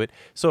listening to it.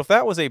 So if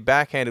that was a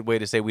backhanded way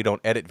to say we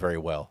don't edit very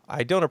well,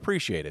 I don't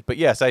appreciate it. But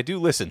yes, I do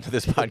listen to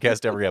this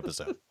podcast every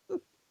episode.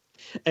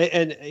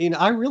 And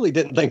I really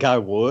didn't think I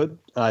would.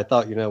 I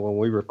thought, when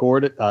we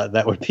record it,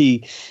 that would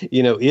be,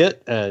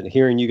 it. And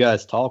hearing you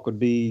guys talk would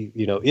be,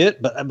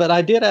 it. But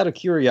I did, out of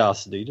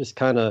curiosity, just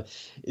kind of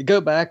go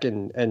back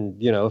and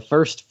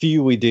first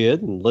few we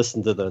did and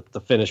listen to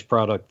the finished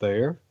product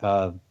there.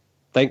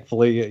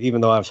 Thankfully,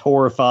 even though I was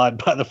horrified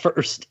by the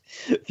first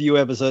few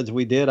episodes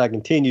we did, I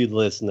continued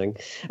listening.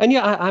 And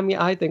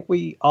I think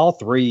we all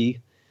three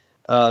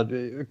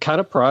kind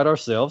of pride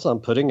ourselves on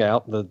putting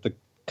out the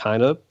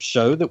kind of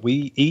show that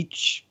we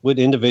each would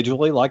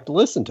individually like to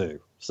listen to.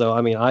 So,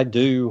 I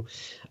do,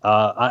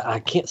 I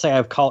can't say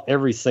I've caught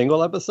every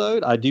single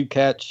episode. I do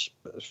catch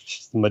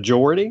the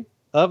majority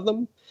of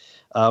them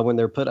when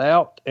they're put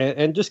out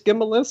and just give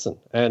them a listen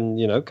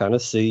and, kind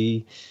of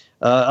see.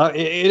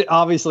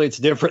 Obviously, it's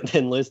different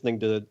than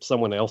listening to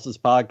someone else's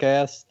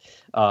podcast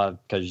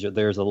because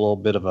there's a little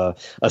bit of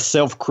a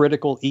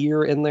self-critical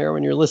ear in there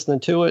when you're listening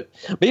to it.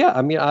 But yeah,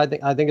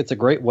 I think it's a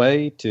great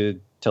way to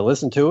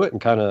listen to it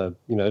and kind of,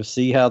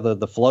 see how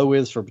the flow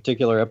is for a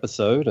particular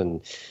episode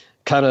and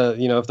kind of,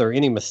 if there are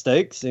any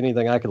mistakes,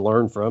 anything I can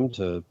learn from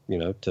to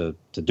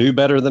do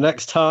better the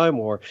next time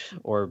or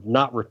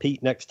not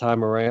repeat next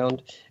time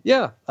around.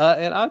 Yeah.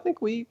 And I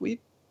think we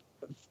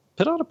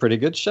put on a pretty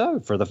good show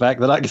for the fact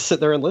that I can sit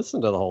there and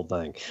listen to the whole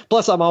thing.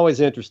 Plus, I'm always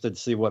interested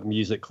to see what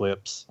music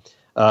clips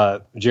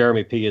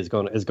Jeremy P is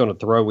going to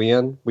throw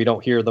in. We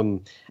don't hear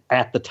them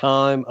at the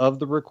time of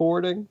the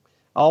recording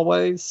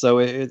always, so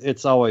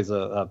it's always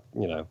a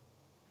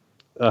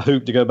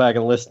hoop to go back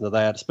and listen to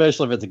that,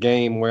 especially if it's a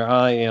game where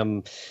I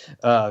am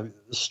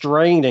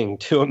straining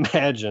to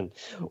imagine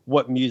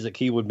what music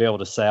he would be able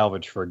to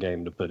salvage for a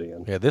game to put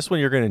in. Yeah, this one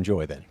you're going to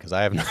enjoy then, because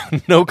I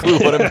have no clue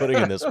what I'm putting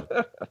in this one.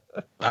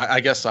 I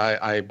guess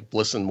I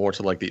listen more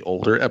to like the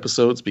older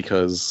episodes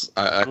because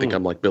I think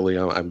I'm like Billy.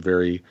 I'm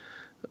very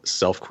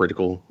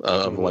self-critical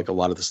of like a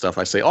lot of the stuff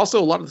I say.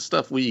 Also, a lot of the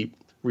stuff we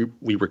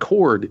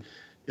record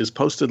is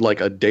posted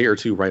like a day or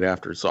two right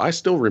after. So I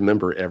still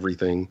remember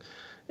everything.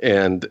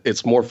 And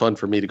it's more fun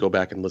for me to go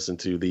back and listen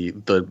to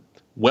the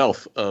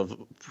wealth of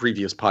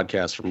previous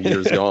podcasts from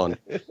years gone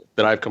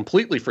that I've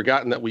completely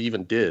forgotten that we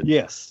even did.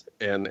 Yes.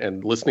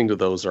 And listening to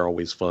those are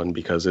always fun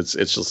because it's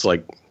just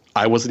like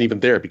I wasn't even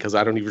there because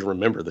I don't even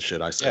remember the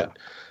shit I said.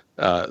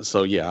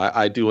 So yeah,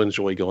 I do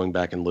enjoy going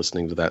back and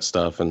listening to that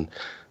stuff. And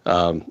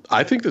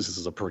I think this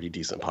is a pretty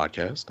decent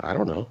podcast. I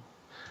don't know.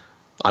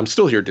 I'm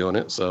still here doing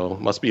it, so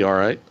must be all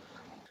right.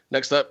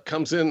 Next up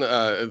comes in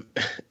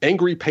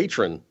Angry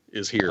Patron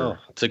is here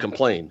to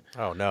complain.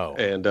 Oh no!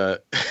 And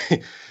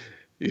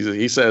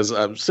he says,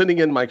 I'm sending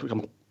in my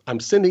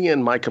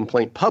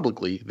complaint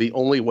publicly the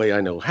only way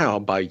I know how,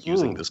 by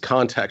using this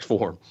contact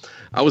form.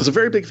 I was a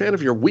very big fan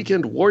of your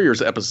Weekend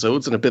Warriors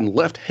episodes and have been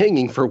left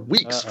hanging for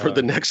weeks for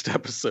the next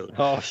episode.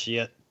 Oh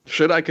shit!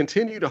 Should I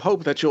continue to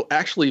hope that you'll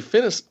actually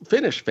finish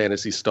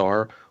Phantasy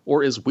Star,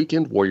 or is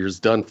Weekend Warriors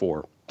done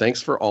for? Thanks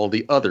for all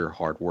the other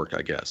hard work,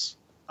 I guess.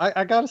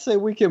 I gotta say,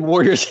 Weekend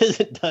Warriors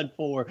isn't done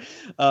for.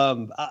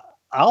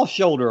 I'll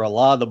shoulder a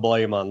lot of the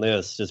blame on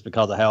this just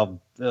because of how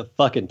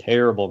fucking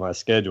terrible my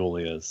schedule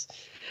is.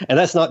 And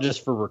that's not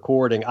just for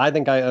recording. I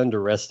think I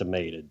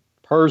underestimated,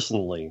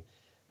 personally,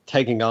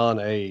 taking on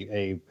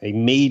a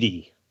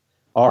meaty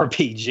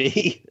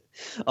RPG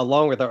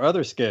along with our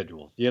other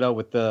schedule. You know,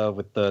 with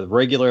the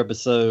regular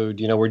episode,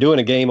 you know, we're doing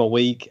a game a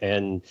week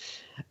and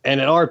an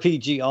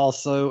RPG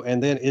also.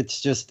 And then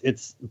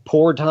it's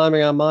poor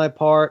timing on my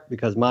part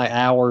because my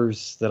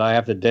hours that I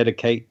have to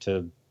dedicate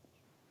to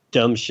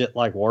dumb shit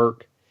like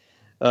work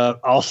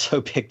also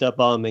picked up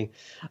on me.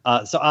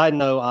 So I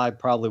know I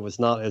probably was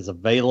not as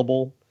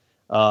available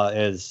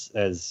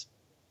as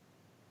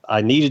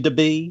I needed to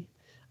be.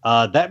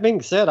 That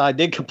being said, I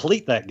did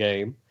complete that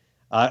game.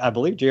 I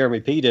believe Jeremy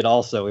P did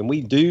also, and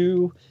we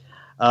do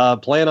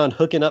plan on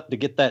hooking up to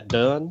get that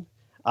done.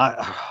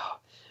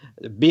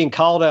 Being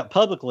called out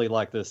publicly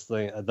like this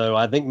thing, though,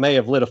 I think may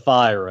have lit a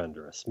fire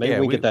under us. Maybe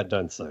we get that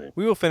done soon.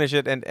 We will finish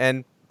it,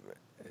 and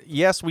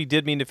yes, we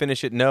did mean to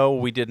finish it. No,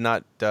 we did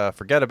not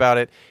forget about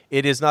it.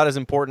 It is not as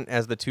important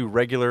as the 2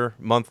 regular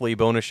monthly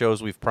bonus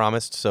shows we've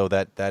promised, so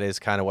that is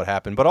kind of what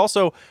happened. But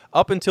also,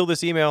 up until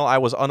this email, I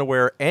was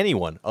unaware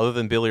anyone other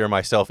than Billy or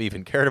myself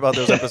even cared about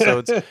those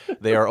episodes.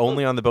 They are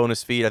only on the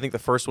bonus feed. I think the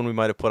first one we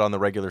might have put on the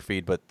regular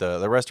feed, but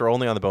the rest are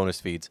only on the bonus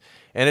feeds.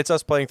 And it's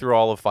us playing through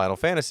all of Final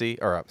Fantasy,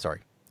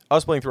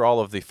 us playing through all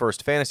of the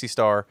first Phantasy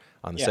Star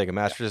on the Sega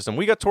Master System.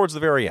 We got towards the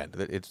very end.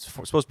 It's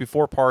supposed to be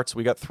 4 parts.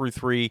 We got through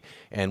 3,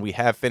 and we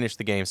have finished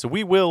the game. So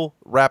we will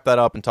wrap that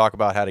up and talk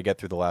about how to get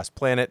through the last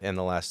planet and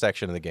the last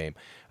section of the game.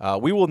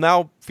 We will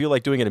now feel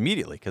like doing it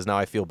immediately, because now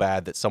I feel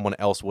bad that someone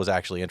else was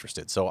actually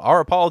interested. So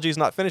our apologies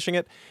not finishing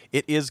it.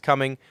 It is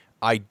coming.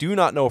 I do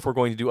not know if we're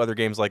going to do other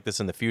games like this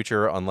in the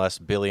future unless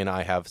Billy and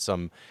I have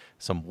some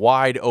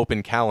wide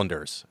open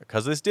calendars,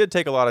 because this did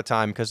take a lot of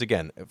time. Because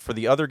again, for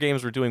the other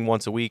games we're doing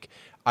once a week,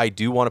 I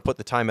do want to put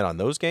the time in on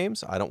those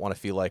games. I don't want to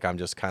feel like I'm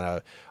just kind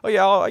of,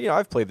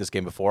 I've played this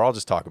game before, I'll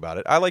just talk about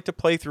it. I like to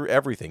play through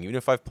everything, even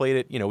if I've played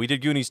it. We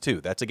did Goonies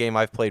 2. That's a game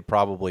I've played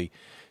probably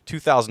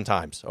 2,000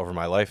 times over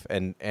my life,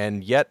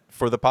 and yet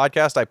for the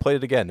podcast I played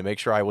it again to make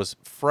sure I was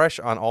fresh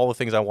on all the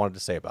things I wanted to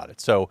say about it.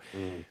 So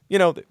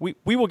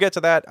we will get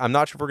to that. I'm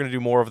not sure if we're going to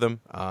do more of them.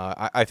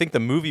 I think the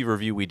movie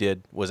review we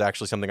did was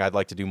actually something I'd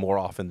like to do more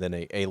often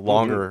than a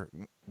longer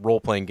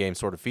role-playing game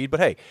sort of feed. But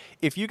hey,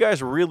 if you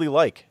guys really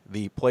like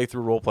the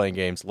playthrough role-playing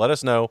games, let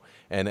us know,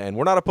 and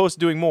we're not opposed to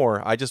doing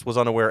more. I just was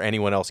unaware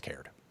anyone else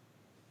cared.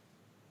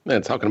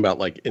 Man, talking about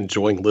like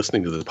enjoying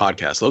listening to the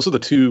podcast, those are the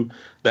 2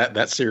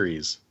 that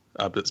series.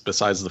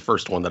 Besides the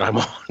first one that I'm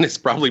on, it's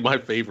probably my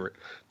favorite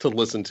to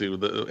listen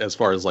to as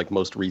far as like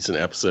most recent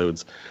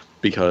episodes,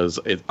 because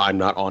I'm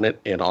not on it,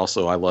 and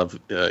also I love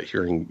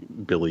hearing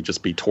Billy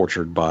just be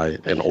tortured by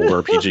an old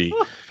RPG.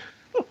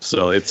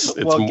 So it's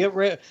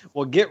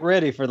get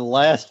ready for the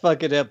last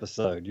fucking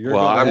episode. You're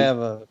gonna have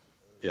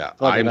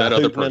I'm that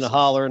other person and a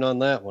hollering on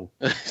that one.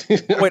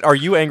 Wait, are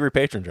you Angry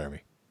Patron,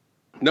 Jeremy?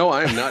 No,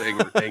 I am not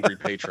angry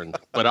patron,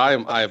 but I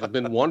have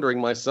been wondering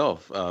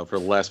myself for the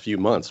last few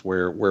months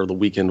where the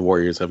Weekend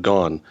Warriors have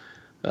gone.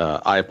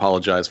 I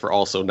apologize for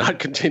also not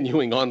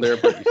continuing on there,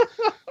 but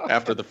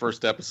after the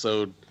first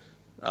episode.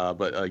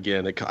 But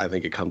again, I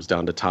think it comes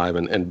down to time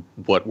and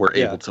what we're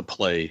able to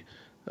play.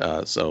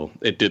 So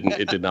it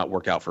did not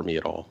work out for me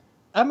at all.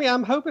 I mean,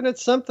 I'm hoping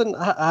it's something.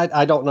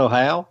 I don't know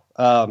how.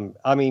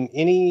 I mean,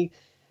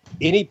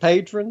 any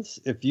patrons,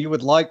 if you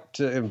would like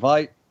to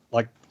invite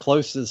like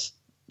closest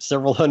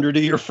several hundred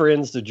of your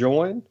friends to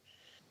join,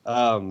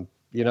 and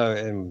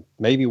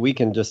maybe we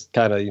can just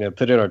kind of,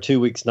 put in our 2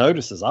 weeks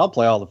notices. I'll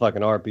play all the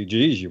fucking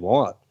RPGs you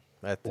want.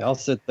 I'll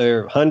sit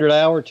there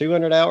 100-hour,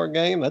 200-hour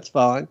game. That's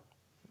fine.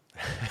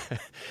 I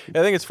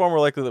think it's far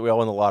more likely that we all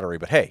win the lottery.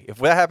 But hey, if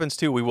that happens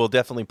too, we will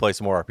definitely play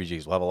some more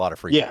RPGs. We'll have a lot of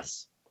free time.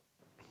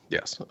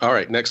 Yes. All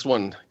right. Next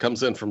one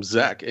comes in from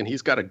Zach, and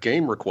he's got a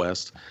game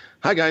request.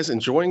 Hi, guys.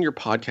 Enjoying your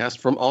podcast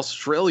from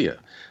Australia.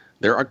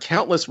 There are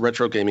countless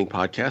retro gaming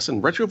podcasts,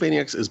 and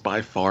Retrovaniacs is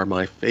by far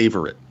my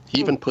favorite. He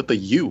even put the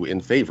U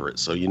in favorite,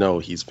 so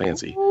he's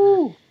fancy.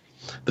 Ooh.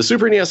 The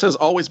Super NES has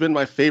always been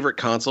my favorite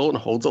console and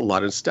holds a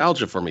lot of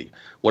nostalgia for me.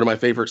 One of my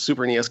favorite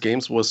Super NES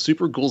games was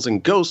Super Ghouls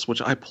and Ghosts,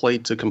 which I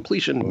played to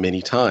completion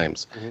many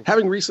times.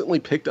 Having recently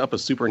picked up a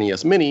Super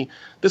NES Mini,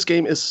 this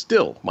game is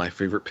still my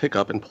favorite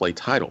pick-up and play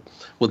title.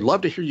 Would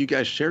love to hear you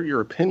guys share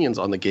your opinions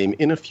on the game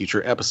in a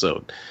future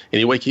episode.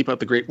 Anyway, keep up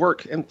the great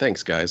work, and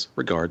thanks, guys.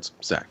 Regards,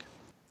 Zach.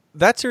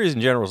 That series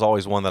in general is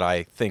always one that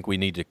I think we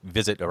need to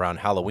visit around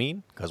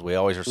Halloween, because we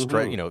always are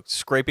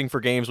scraping for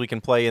games we can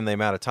play in the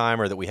amount of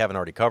time or that we haven't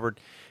already covered.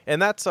 And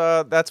that's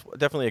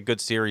definitely a good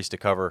series to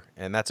cover,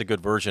 and that's a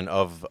good version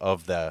of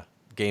the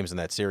games in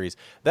that series.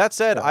 That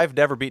said, I've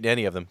never beaten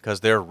any of them because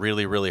they're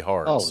really, really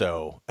hard.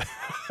 So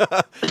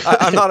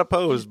I'm not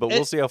opposed, but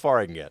we'll see how far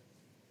I can get.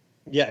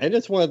 Yeah, and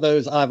it's one of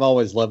those, I've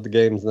always loved the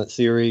games in that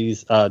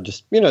series.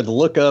 Just, the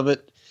look of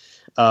it.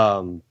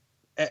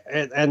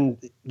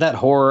 And that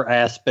horror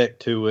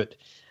aspect to it.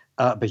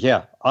 But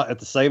yeah, at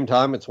the same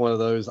time, it's one of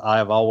those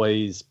I've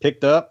always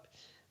picked up,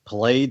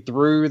 played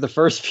through the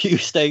first few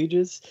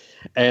stages,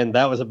 and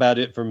that was about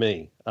it for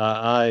me.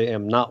 I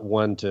am not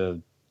one to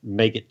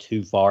make it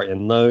too far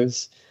in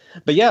those.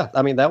 But yeah,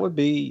 I mean, that would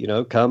be,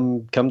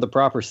 come the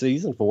proper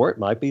season for it,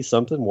 might be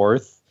something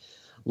worth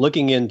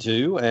looking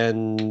into,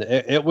 and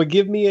it would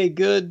give me a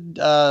good,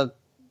 a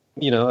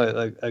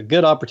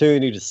good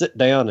opportunity to sit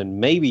down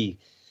and maybe,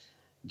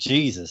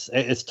 Jesus,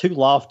 it's too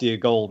lofty a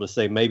goal to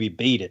say maybe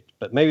beat it,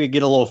 but maybe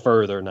get a little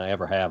further than I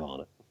ever have on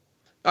it.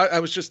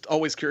 I was just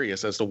always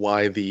curious as to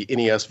why the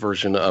NES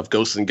version of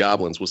Ghosts and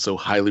Goblins was so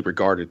highly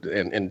regarded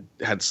and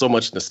had so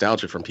much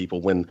nostalgia from people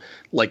when,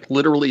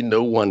 literally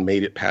no one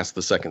made it past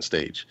the second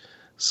stage.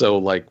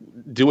 So,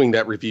 doing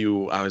that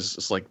review, I was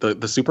just like,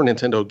 the Super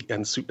Nintendo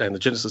and the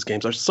Genesis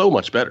games are so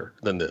much better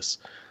than this.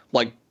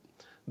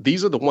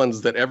 These are the ones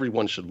that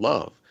everyone should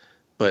love.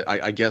 But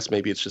I guess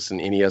maybe it's just an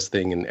NES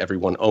thing and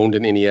everyone owned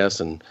an NES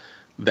and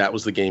that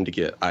was the game to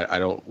get. I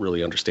don't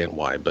really understand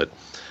why, but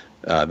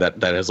that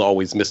has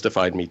always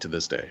mystified me to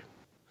this day.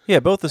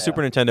 Yeah, both the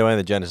Super Nintendo and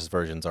the Genesis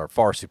versions are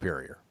far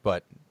superior,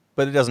 but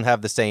it doesn't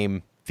have the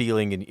same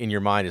feeling in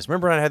your mind as,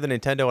 remember I had the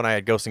Nintendo and I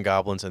had Ghosts and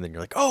Goblins, and then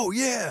you're like, oh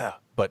yeah.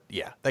 But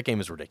yeah, that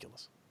game is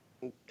ridiculous.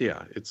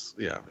 Yeah, it's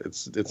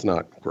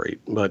not great.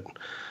 But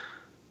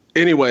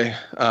anyway,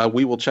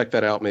 we will check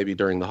that out maybe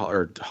during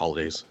the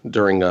holidays,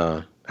 during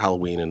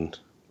Halloween, and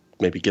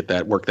maybe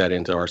work that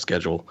into our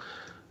schedule.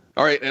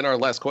 All right, and our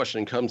last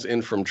question comes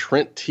in from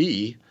Trent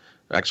T.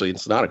 Actually,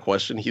 it's not a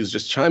question. He's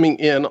just chiming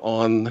in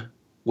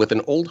with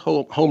an old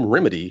home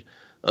remedy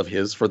of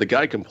his for the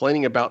guy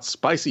complaining about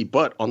spicy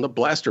butt on the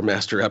Blaster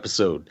Master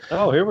episode.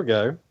 Oh, here we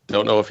go.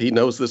 Don't know if he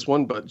knows this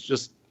one, but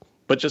just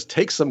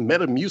take some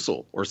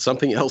Metamucil or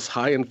something else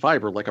high in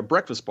fiber like a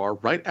breakfast bar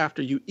right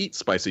after you eat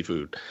spicy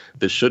food.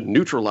 This should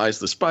neutralize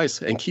the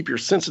spice and keep your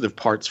sensitive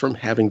parts from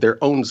having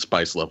their own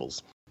spice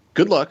levels.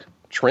 Good luck,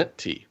 Trent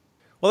T.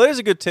 Well, that is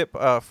a good tip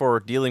for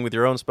dealing with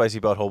your own spicy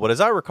butthole. But as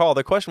I recall,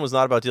 the question was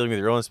not about dealing with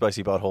your own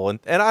spicy butthole.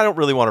 And I don't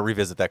really want to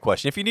revisit that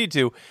question. If you need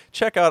to,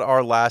 check out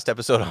our last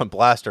episode on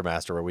Blaster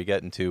Master, where we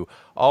get into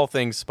all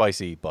things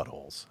spicy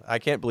buttholes. I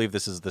can't believe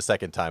this is the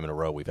second time in a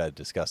row we've had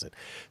to discuss it.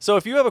 So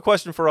if you have a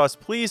question for us,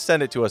 please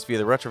send it to us via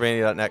the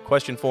Retrovania.net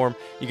question form.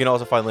 You can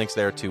also find links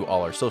there to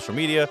all our social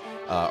media,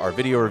 our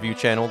video review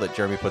channel that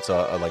Jeremy puts,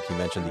 like he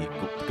mentioned,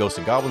 the Ghosts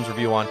and Goblins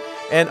review on.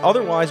 And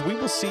otherwise, we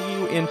will see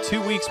you in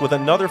 2 weeks with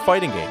another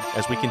fighting game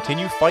as we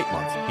continue Fight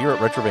Month here at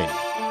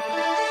Retrovania.